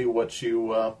just tell me what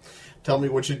you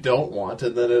don't want,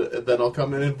 and then I'll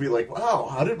come in and be like, wow,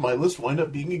 how did my list wind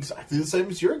up being exactly the same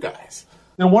as your guys?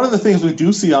 And one of the things we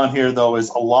do see on here, though, is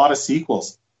a lot of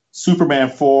sequels. Superman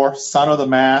 4, Son of the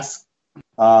Mask,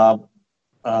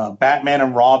 Batman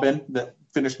and Robin, that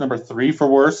finished number 3 for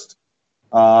worst.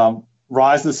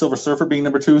 Rise of the Silver Surfer being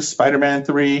number 2, Spider-Man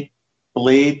 3,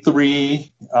 Blade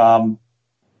 3.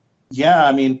 And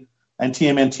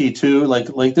TMNT 2.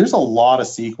 Like there's a lot of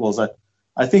sequels.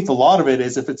 I think a lot of it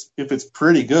is if it's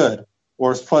pretty good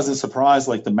or it's pleasant surprise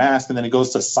like The Mask, and then it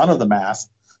goes to Son of the Mask,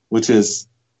 which is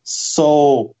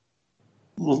so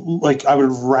like I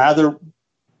would rather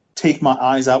take my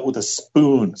eyes out with a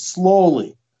spoon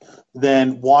slowly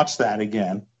than watch that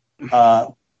again.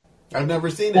 I've never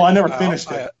seen it. Well, I never finished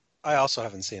it. I also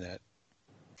haven't seen it.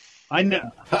 I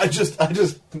know.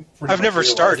 I've never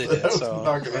started it, so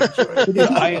I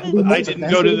didn't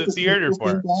go to the theater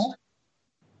for it.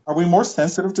 Are we more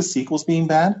sensitive to sequels being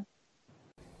bad?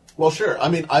 Well, sure. I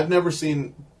mean, I've never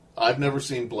seen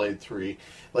Blade 3.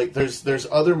 Like, there's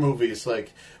other movies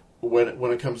like when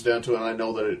it comes down to it. And I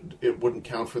know that it wouldn't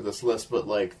count for this list, but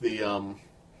like the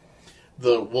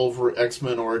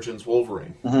X-Men Origins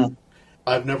Wolverine. Mm-hmm.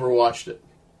 I've never watched it.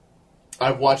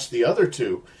 I've watched the other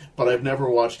two, but I've never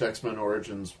watched X-Men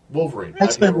Origins Wolverine.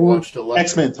 I've never watched 11.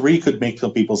 X-Men 3 could make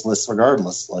some people's lists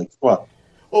regardless. Like, what?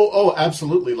 Oh,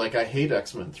 absolutely. Like, I hate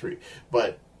X-Men 3,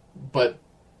 but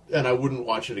and I wouldn't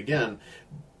watch it again.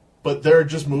 But there are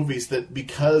just movies that,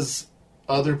 because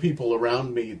other people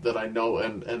around me that I know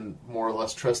and more or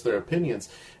less trust their opinions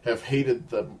have hated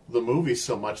the movie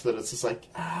so much that it's just like,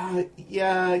 I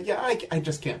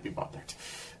just can't be bothered.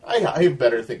 I have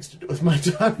better things to do with my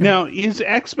time. Now, is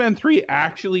X-Men 3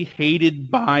 actually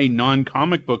hated by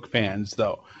non-comic book fans,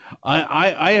 though?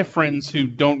 I have friends who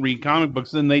don't read comic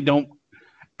books, and they don't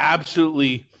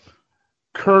absolutely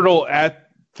curdle at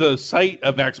the sight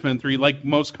of X-Men 3 like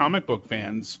most comic book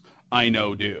fans I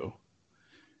know do.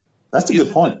 That's a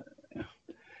good point.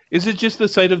 Is it just the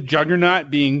sight of Juggernaut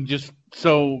being just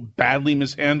so badly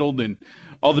mishandled and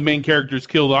all the main characters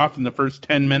killed off in the first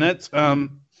 10 minutes? Well,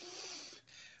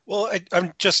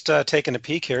 I'm just taking a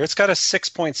peek here. It's got a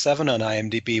 6.7 on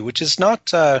IMDb, which is not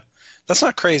that's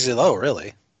not crazy low,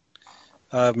 really.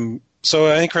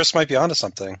 So I think Chris might be onto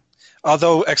something.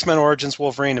 Although X-Men Origins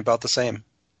Wolverine about the same.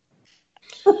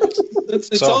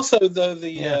 It's also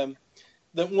the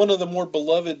one of the more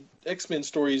beloved X-Men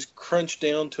stories crunched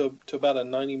down to about a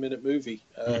 90-minute movie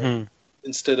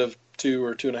instead of 2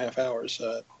 or 2.5 hours.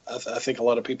 I think a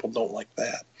lot of people don't like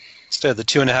that. Instead of the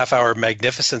 2.5-hour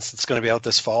magnificence that's going to be out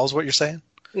this fall, is what you're saying?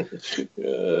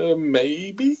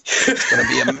 Maybe. It's going to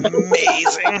be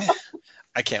amazing.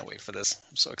 I can't wait for this.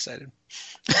 I'm so excited.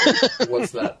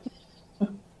 What's that?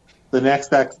 The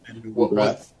next X-Men.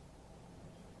 What?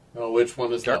 Oh, which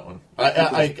one is that one?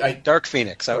 I Dark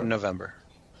Phoenix out in November.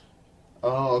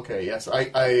 Oh, okay. Yes,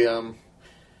 I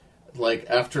like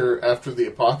after the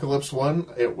Apocalypse one,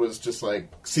 it was just like,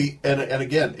 see, and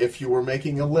again, if you were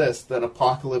making a list, then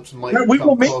Apocalypse might we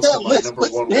will come make close that to my list. number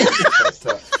one list.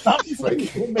 But,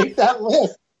 We'll make that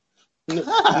list.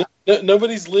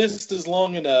 Nobody's list is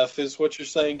long enough, is what you're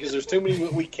saying, because there's too many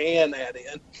we can add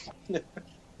in.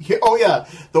 yeah.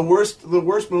 The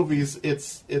worst movies.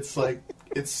 It's like,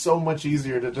 it's so much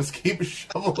easier to just keep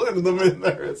shoveling them in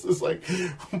there. It's just like,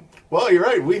 well, you're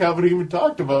right. We haven't even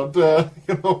talked about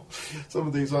some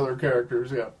of these other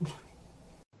characters yet.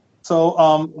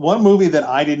 So one movie that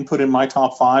I didn't put in my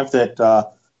top 5 that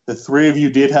the three of you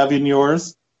did have in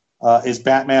yours is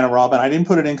Batman and Robin. I didn't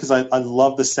put it in because I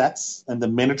love the sets and the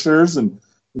miniatures and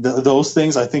those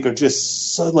things. I think are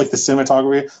just so, like the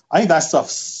cinematography. I think that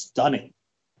stuff's stunning.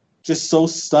 just so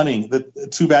stunning.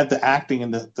 That too bad the acting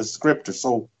and the script are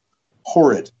so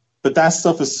horrid. But that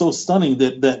stuff is so stunning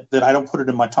that I don't put it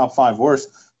in my top 5 worst.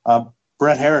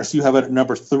 Brett Harris, you have it at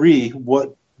number 3.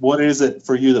 What is it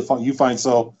for you that you find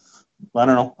so, I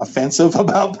don't know, offensive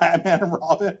about Batman and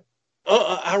Robin?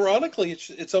 Ironically,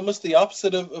 it's almost the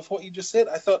opposite of what you just said.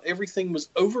 I thought everything was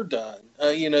overdone.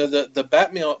 The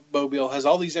Batmobile has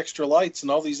all these extra lights and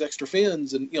all these extra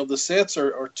fins, and the sets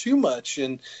are too much,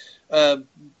 and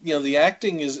the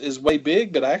acting is way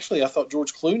big. But actually, I thought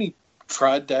George Clooney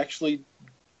tried to actually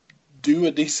do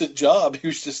a decent job. He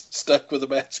was just stuck with a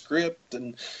bad script,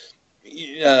 and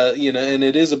and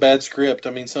it is a bad script.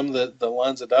 I mean, some of the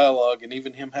lines of dialogue, and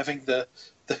even him having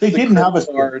they didn't have a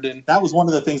script. And that was one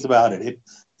of the things about it.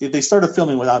 They started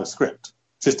filming without a script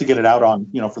just to get it out on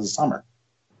for the summer,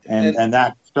 and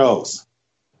that shows.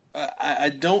 I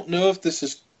don't know if this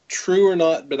is true or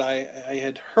not, but I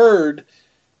had heard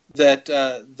that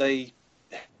they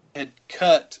had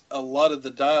cut a lot of the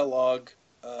dialogue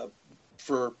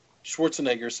for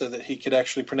Schwarzenegger so that he could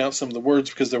actually pronounce some of the words,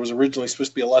 because there was originally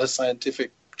supposed to be a lot of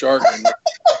scientific jargon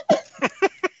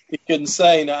he couldn't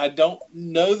say. Now, I don't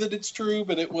know that it's true,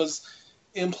 but it was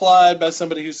implied by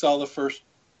somebody who saw the first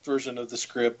version of the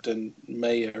script and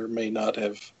may or may not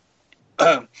have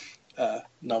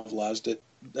novelized it.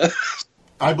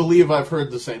 I believe I've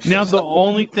heard the same thing. Now, the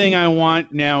only thing I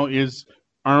want now is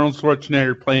Arnold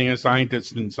Schwarzenegger playing a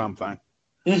scientist in something.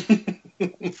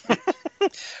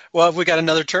 Well, if we got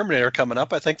another Terminator coming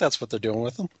up, I think that's what they're doing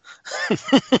with them.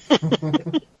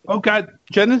 Oh, God.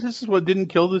 Genesis is what didn't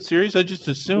kill the series? I just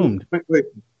assumed. Wait.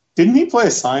 Didn't he play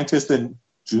a scientist in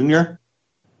Junior?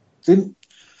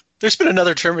 There's been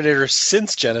another Terminator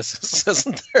since Genesis,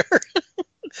 hasn't there?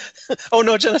 Oh,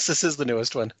 no, Genesis is the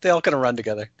newest one. They all kind of run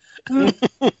together.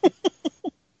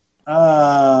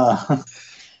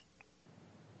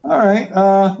 All right.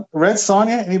 Red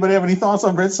Sonja. Anybody have any thoughts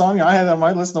on Red Sonja? I had it on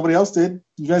my list. Nobody else did.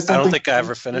 You guys I don't think I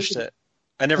ever finished it.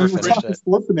 I never finished it.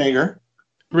 Schwarzenegger.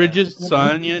 Bridget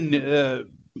Sonja,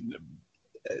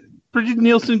 Bridget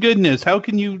Nielsen goodness. How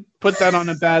can you put that on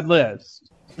a bad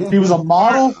list? He was a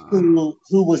model who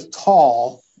was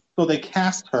tall, so they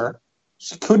cast her.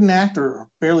 She couldn't act or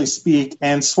barely speak,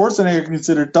 and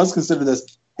Schwarzenegger does consider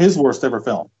this his worst ever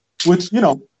film. Which,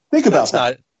 think about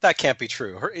that. That can't be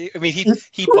true. I mean,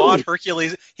 he bought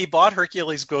Hercules. He bought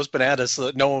Hercules Goes Bananas so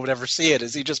that no one would ever see it.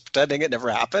 Is he just pretending it never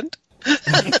happened?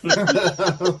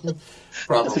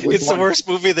 Probably. It's the worst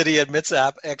movie that he admits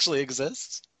actually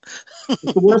exists.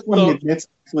 It's the worst one he admits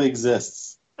actually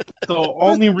exists. The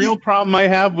only real problem I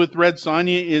have with Red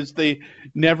Sonja is they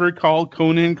never call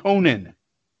Conan Conan.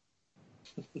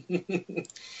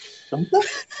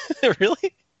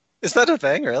 Really? Is that a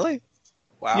thing? Really?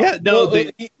 Wow. Yeah, no.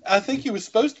 I think he was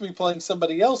supposed to be playing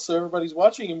somebody else, so everybody's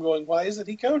watching him going, why isn't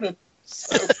he Conan?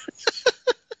 So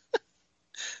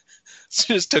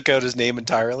just took out his name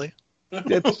entirely.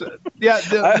 He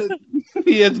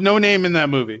has no name in that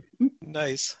movie.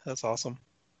 Nice. That's awesome.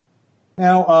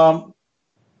 Now,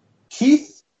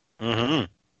 Keith, Mm-hmm.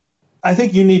 I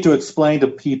think you need to explain to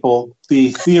people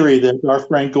the theory that our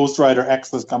friend Ghost Rider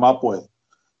X has come up with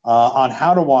on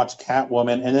how to watch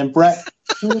Catwoman. And then, Brett,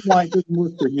 why it didn't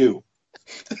work for you?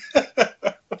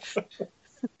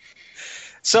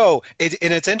 So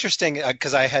it's interesting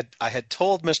because I had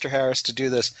told Mr. Harris to do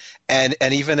this, and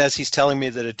even as he's telling me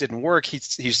that it didn't work,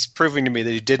 he's proving to me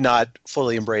that he did not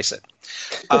fully embrace it.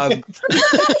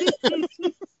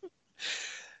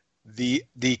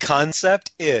 The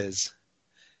concept is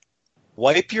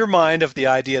wipe your mind of the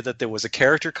idea that there was a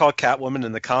character called Catwoman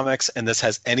in the comics, and this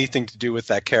has anything to do with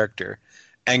that character,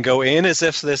 and go in as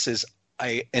if this is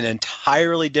an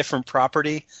entirely different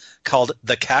property called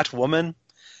the Catwoman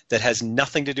that has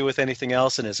nothing to do with anything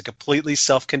else and is a completely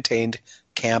self-contained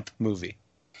camp movie.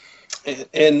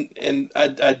 And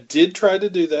I did try to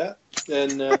do that,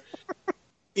 and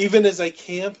even as a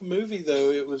camp movie,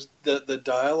 though, it was the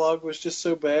dialogue was just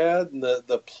so bad, and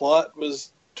the plot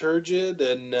was turgid,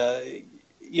 and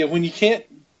when you can't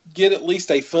get at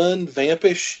least a fun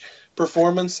vampish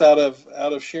performance out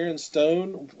of Sharon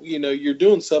Stone, you're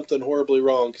doing something horribly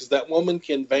wrong, because that woman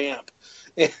can vamp,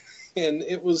 and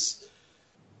it was.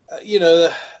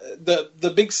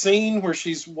 The big scene where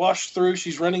she's washed through,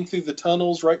 she's running through the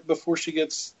tunnels right before she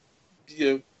gets,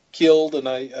 killed, and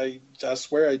I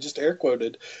swear I just air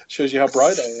quoted. Shows you how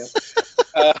bright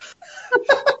I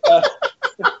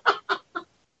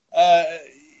am.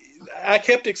 I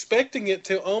kept expecting it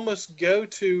to almost go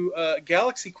to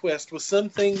Galaxy Quest with some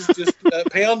things just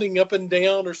pounding up and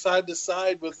down or side to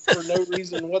side for no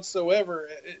reason whatsoever.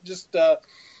 It just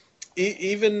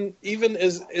even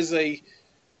as a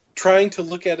trying to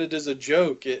look at it as a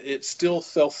joke, it still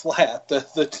fell flat.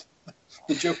 The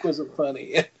joke wasn't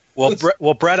funny. Well,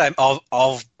 Brett,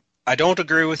 I don't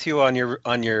agree with you on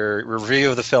your review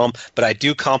of the film, but I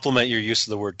do compliment your use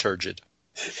of the word turgid.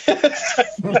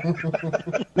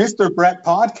 Mr. Brett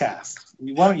Podcast.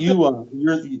 Why don't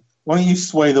you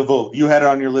sway the vote? You had it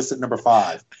on your list at number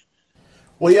 5.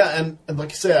 Well, yeah, and like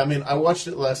you say, I mean, I watched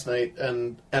it last night,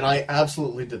 and I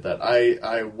absolutely did that.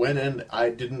 I went in, I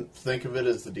didn't think of it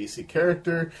as the DC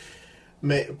character.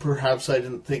 Perhaps I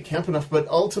didn't think camp enough, but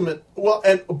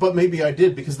but maybe I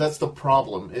did, because that's the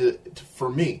problem for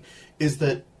me, is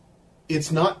that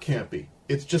it's not campy.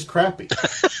 It's just crappy.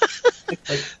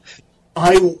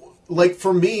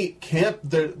 For me, camp,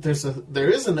 there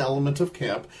is an element of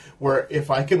camp where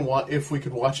if we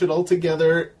could watch it all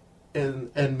together,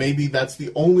 and maybe that's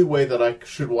the only way that I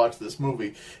should watch this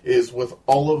movie, is with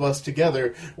all of us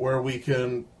together, where we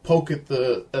can poke at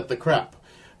the crap.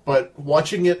 But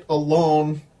watching it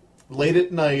alone late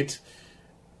at night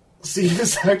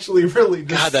seems actually really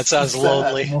just God, that sounds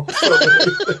lonely.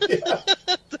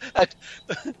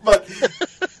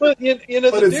 But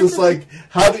it's just like,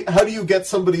 how do you get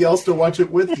somebody else to watch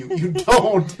it with you? You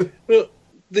don't. Well,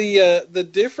 the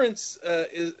difference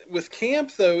is, with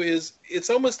camp, though, is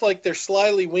it's almost like they're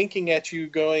slyly winking at you,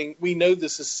 going, "We know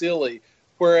this is silly."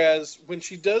 Whereas when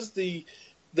she does the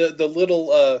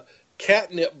little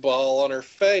catnip ball on her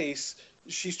face,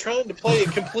 she's trying to play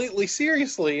it completely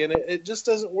seriously, and it just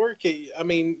doesn't work. I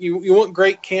mean, you want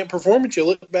great camp performance, you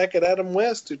look back at Adam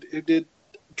West, who did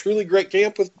truly great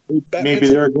camp with Batman. Maybe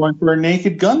they're going for a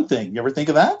Naked Gun thing. You ever think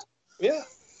of that? Yeah.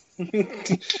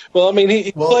 Well, I mean,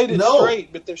 he played it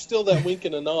straight, but there's still that wink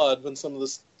and a nod when some of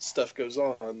this stuff goes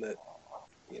on that,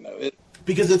 it.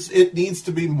 Because it needs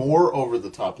to be more over the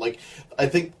top. Like, I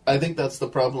think that's the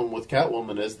problem with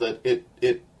Catwoman, is that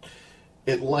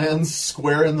it lands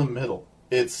square in the middle.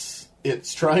 It's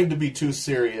trying to be too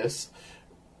serious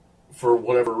for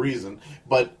whatever reason,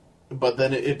 but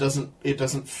then it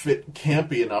doesn't fit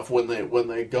campy enough when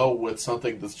they go with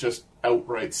something that's just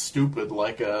outright stupid,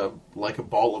 like a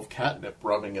ball of catnip,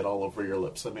 rubbing it all over your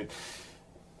lips. I mean,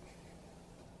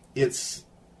 it's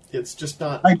just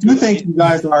not. I do think you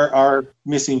guys are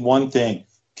missing one thing.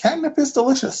 Catnip is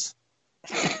delicious.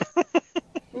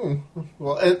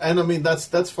 Well, and I mean,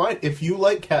 that's fine. If you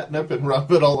like catnip and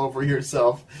rub it all over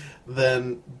yourself,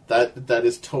 then that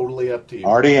is totally up to you.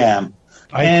 Already am.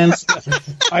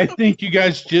 I think you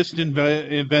guys just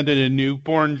invented a new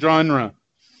porn genre.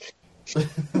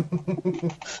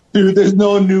 Dude, there's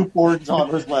no new porn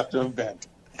genres left to invent.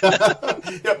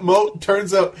 Yeah,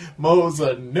 turns out Mo's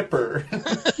a nipper.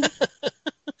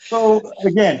 So,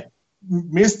 again,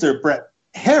 Mr. Brett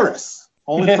Harris,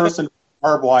 only person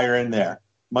barbed wire in there.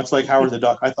 Much like Howard the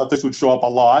Duck, I thought this would show up a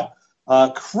lot.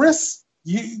 Chris,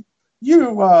 you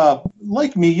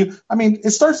like me. I mean,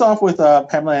 it starts off with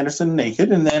Pamela Anderson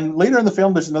naked, and then later in the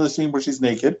film, there's another scene where she's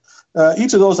naked.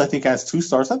 Each of those, I think, has 2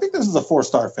 stars. I think this is a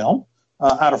 4-star film,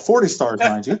 out of 40 stars,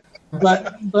 mind you.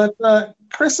 But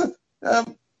Chris,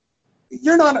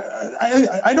 you're not.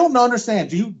 I don't understand.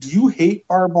 Do you hate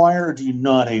barbed wire, or do you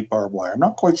not hate barbed wire? I'm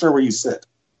not quite sure where you sit.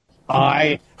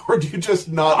 Or do you just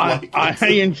not like it? I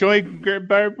enjoy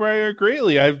barbed wire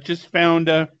greatly. I've just found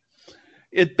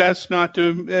it best not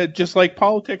to, just like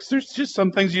politics, there's just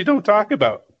some things you don't talk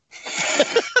about.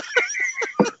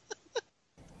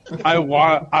 I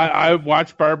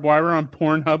watch barbed wire on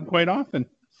Pornhub quite often.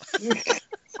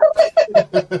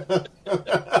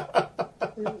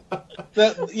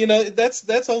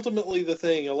 That's ultimately the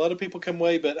thing. A lot of people come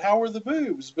away, but how are the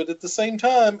boobs? But at the same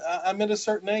time, I'm at a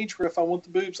certain age where if I want the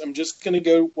boobs, I'm just going to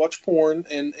go watch porn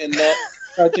and not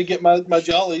try to get my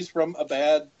jollies from a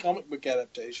bad comic book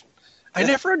adaptation. I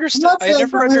never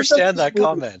understand that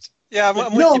comment. Yeah,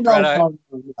 I'm with you, Brett.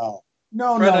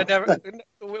 No. Brett,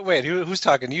 wait, who's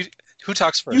talking? Who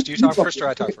talks first? Do you talk first, or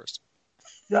I talk first?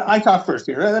 Yeah, I talk first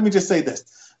here. Let me just say this.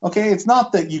 Okay, it's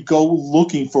not that you go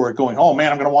looking for it, going, "Oh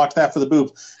man, I'm going to watch that for the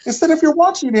boobs." It's that if you're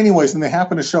watching it anyways and they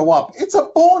happen to show up, it's a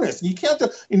bonus. You can't,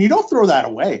 and you don't throw that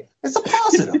away. It's a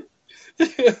positive.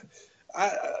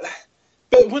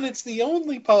 But when it's the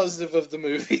only positive of the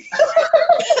movie.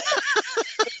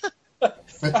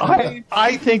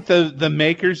 I think the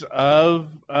makers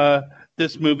of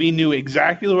this movie knew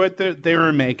exactly what they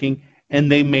were making,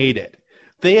 and they made it.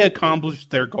 They accomplished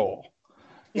their goal.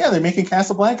 Yeah, they're making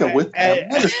Casablanca with.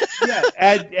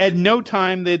 At no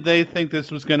time did they think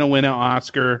this was going to win an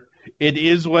Oscar. It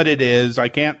is what it is. I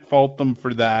can't fault them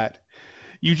for that.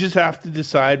 You just have to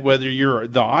decide whether you're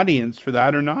the audience for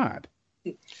that or not.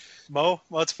 Mo,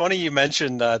 well, it's funny you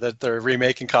mentioned that they're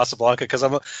remaking Casablanca because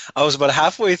I was about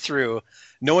halfway through,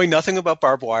 knowing nothing about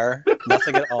barbed wire,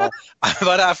 nothing at all. I'm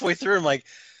about halfway through. I'm like,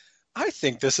 I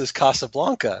think this is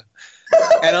Casablanca.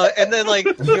 And then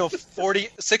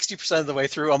 60% of the way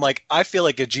through, I'm like, I feel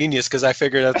like a genius because I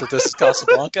figured out that this is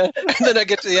Casablanca. And then I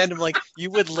get to the end, I'm like,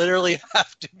 you would literally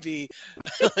have to be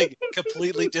like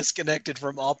completely disconnected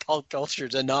from all pop culture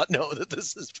to not know that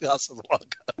this is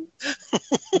Casablanca.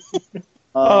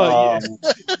 Oh,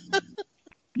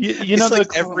 yeah. You know, it's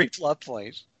like every plot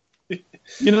point.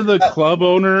 You know the club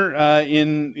owner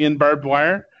in Barbed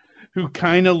Wire, who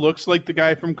kind of looks like the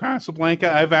guy from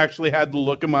Casablanca. I've actually had to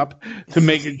look him up to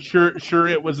make it sure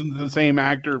it wasn't the same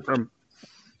actor from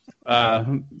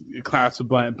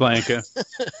Casablanca.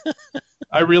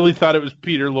 I really thought it was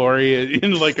Peter Lorre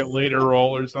in like a later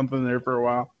role or something there for a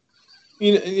while.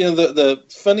 You know the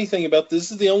funny thing about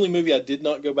this is the only movie I did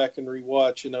not go back and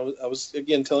rewatch, and I was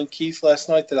again telling Keith last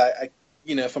night that I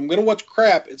if I'm going to watch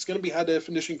crap, it's going to be high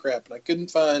definition crap, and I couldn't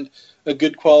find a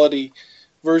good quality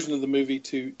version of the movie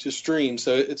to stream,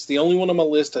 so it's the only one on my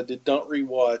list I did not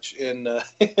rewatch. And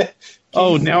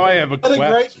Keith, now I have a question. What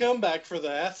a great comeback for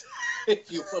that!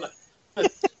 If you want to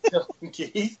tell him,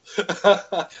 Keith.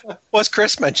 Well, as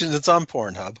Chris mentioned, it's on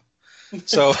Pornhub,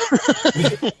 so.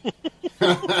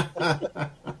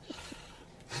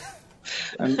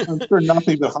 I'm sure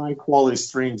nothing but high quality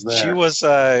streams there. She was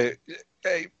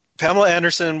Pamela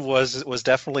Anderson was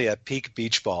definitely at peak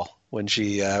beach ball when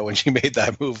she made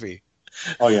that movie.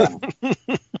 Oh yeah,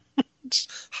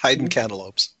 hiding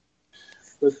cantaloupes.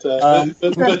 But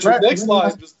your next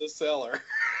line was the seller.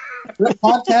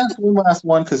 Podcast, one last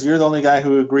one because you're the only guy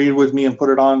who agreed with me and put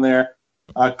it on there.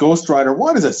 Ghost Rider,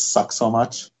 why does it suck so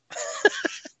much?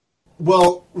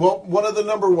 Well, one of the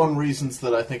number one reasons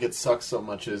that I think it sucks so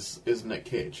much is Nick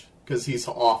Cage, because he's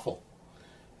awful.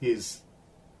 I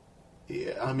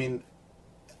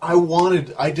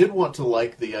did want to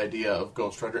like the idea of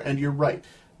Ghost Rider, and you're right.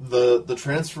 The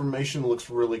transformation looks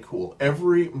really cool.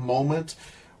 Every moment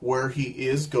where he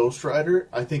is Ghost Rider,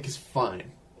 I think is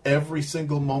fine. Every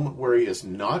single moment where he is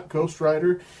not Ghost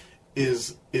Rider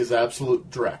is absolute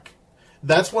dreck.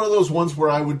 That's one of those ones where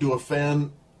I would do a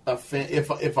fan.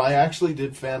 If I actually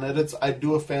did fan edits, I'd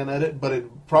do a fan edit, but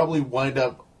it'd probably wind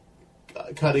up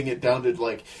cutting it down to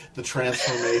like the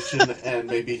transformation and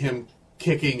maybe him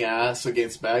kicking ass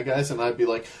against bad guys, and I'd be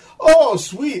like, "Oh,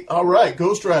 sweet, all right,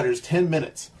 Ghost Rider's 10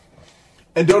 minutes,"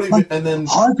 and don't even. And then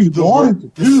I've been wanting to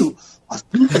do a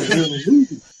superhero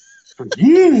movie for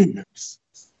years.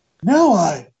 Now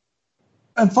I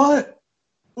am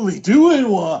finally doing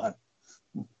one.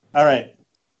 All right,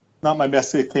 not my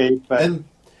best hit, Cage, but.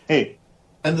 Hey,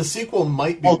 and the sequel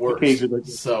might be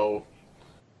worse. So,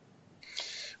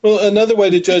 well, another way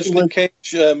to judge Nick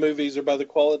Cage movies are by the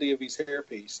quality of his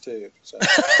hairpiece too. So.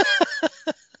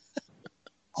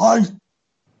 I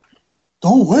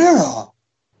don't wear a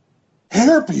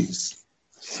hairpiece.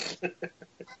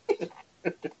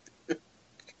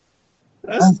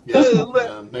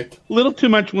 A little too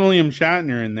much William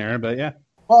Shatner in there, but yeah.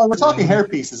 Well, we're talking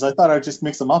hairpieces. I thought I'd just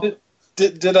mix them up.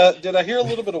 Did I hear a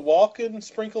little bit of Walken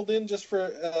sprinkled in just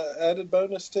for added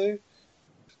bonus too?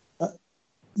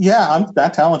 Yeah, I'm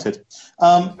that talented.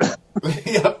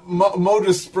 Yeah, Mo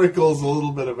just sprinkles a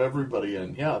little bit of everybody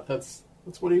in. Yeah, that's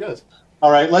what he does. All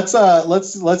right, let's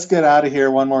get out of here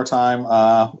one more time.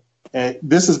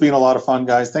 This has been a lot of fun,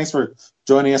 guys. Thanks for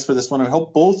joining us for this one. I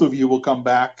hope both of you will come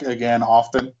back again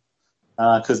often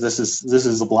because this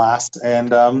is a blast,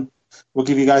 and we'll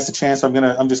give you guys a chance.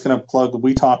 I'm just gonna plug the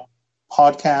We Talk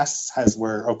podcasts as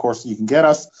where, of course, you can get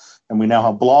us, and we now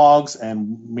have blogs,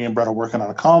 and me and Brett are working on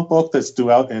a comic book that's due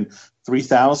out in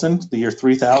the year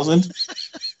 3000,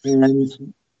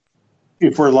 and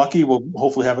if we're lucky, we'll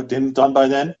hopefully have it done by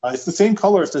then. It's the same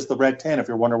colors as the Red 10, if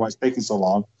you're wondering why it's taking so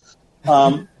long.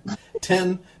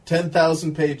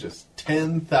 10,000 pages.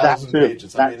 10,000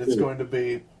 pages. I mean, it's going to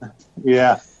be...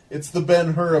 Yeah. It's the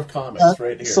Ben-Hur of comics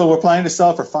right here. So we're planning to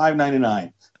sell it for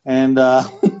 $5.99, and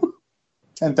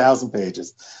 10,000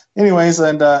 pages. Anyways,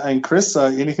 and Chris,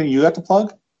 anything you got to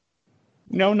plug?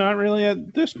 No, not really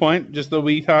at this point. Just the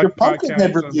We Talk your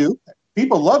Pumpkinhead review.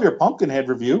 People love your Pumpkinhead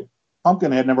review.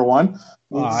 Pumpkinhead #1.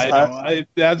 It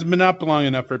hasn't been up long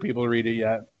enough for people to read it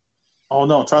yet. Oh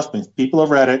no, trust me, people have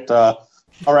read it. All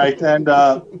right, and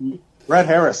Brett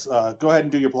Harris, go ahead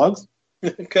and do your plugs.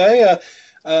 Okay,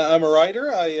 I'm a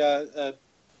writer. I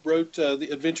wrote The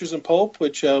Adventures in Pulp,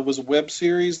 which was a web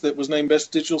series that was named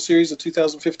Best Digital Series of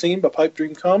 2015 by Pipe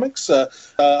Dream Comics. I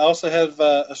also have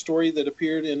a story that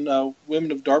appeared in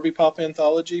Women of Derby Pop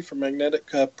Anthology from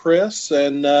Magnetic Press,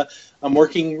 and I'm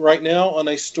working right now on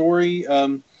a story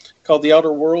called The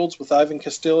Outer Worlds with Ivan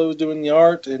Castillo doing the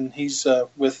art, and he's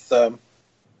with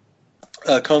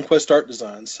Conquest Art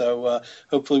Design. So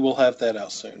hopefully we'll have that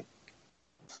out soon.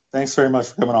 Thanks very much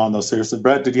for coming on, though, seriously.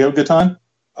 Brett, did you have a good time?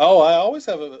 Oh, I always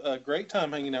have a great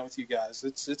time hanging out with you guys.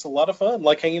 It's a lot of fun,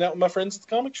 like hanging out with my friends at the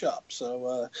comic shop.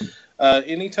 So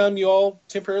anytime you all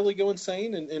temporarily go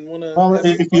insane and want to... Well,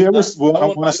 if you ever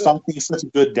want to stop being such a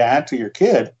good dad to your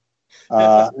kid,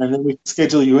 and then we can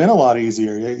schedule you in a lot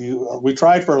easier. We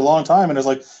tried for a long time, and it's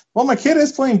like, well, my kid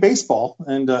is playing baseball,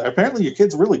 and apparently your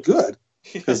kid's really good,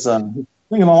 because he's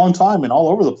playing a long time and all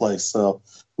over the place, so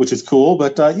which is cool.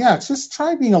 But just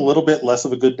try being a little bit less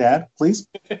of a good dad, please.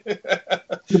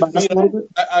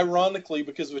 Ironically,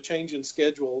 because of a change in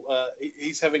schedule,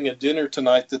 he's having a dinner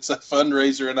tonight that's a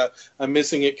fundraiser, and I'm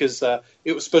missing it because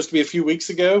it was supposed to be a few weeks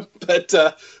ago, but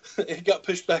it got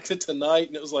pushed back to tonight,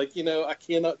 and it was like, I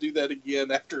cannot do that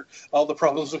again after all the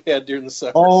problems we had during the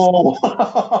summer.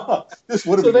 Oh,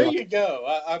 so there you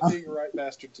go. I'm being a right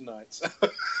bastard tonight. So.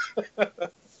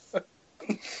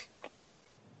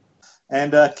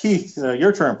 And Keith,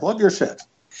 your turn. Plug your shit.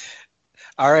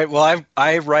 All right. Well,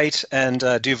 I write and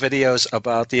do videos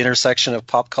about the intersection of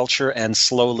pop culture and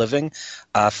slow living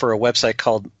for a website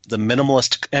called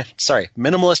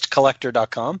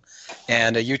minimalistcollector.com,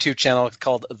 and a YouTube channel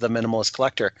called The Minimalist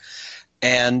Collector.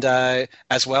 And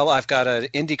as well, I've got an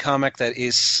indie comic that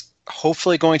is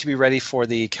hopefully going to be ready for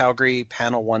the Calgary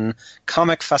Panel One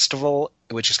Comic Festival,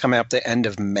 which is coming up the end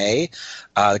of May.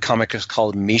 The comic is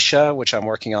called Misha, which I'm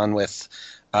working on with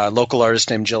a local artist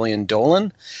named Jillian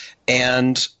Dolan.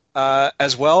 And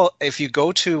as well, if you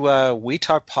go to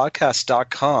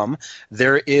wetalkpodcast.com,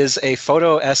 there is a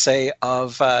photo essay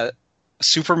of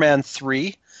Superman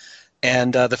 3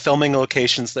 and the filming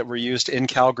locations that were used in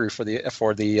Calgary for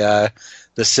the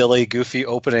silly, goofy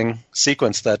opening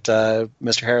sequence that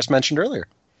Mr. Harris mentioned earlier.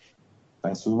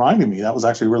 Thanks for reminding me. That was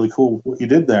actually really cool what you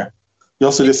did there. You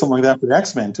also did something like that for the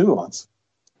X-Men too once.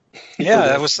 Yeah,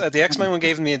 that was the X-Men one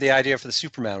gave me the idea for the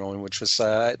Superman one, which was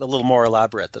a little more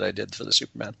elaborate than I did for the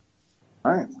Superman.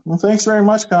 All right. Well, thanks very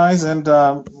much, guys, and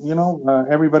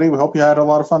everybody. We hope you had a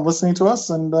lot of fun listening to us,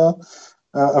 and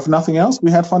if nothing else, we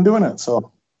had fun doing it.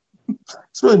 So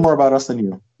it's really more about us than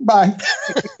you. Bye.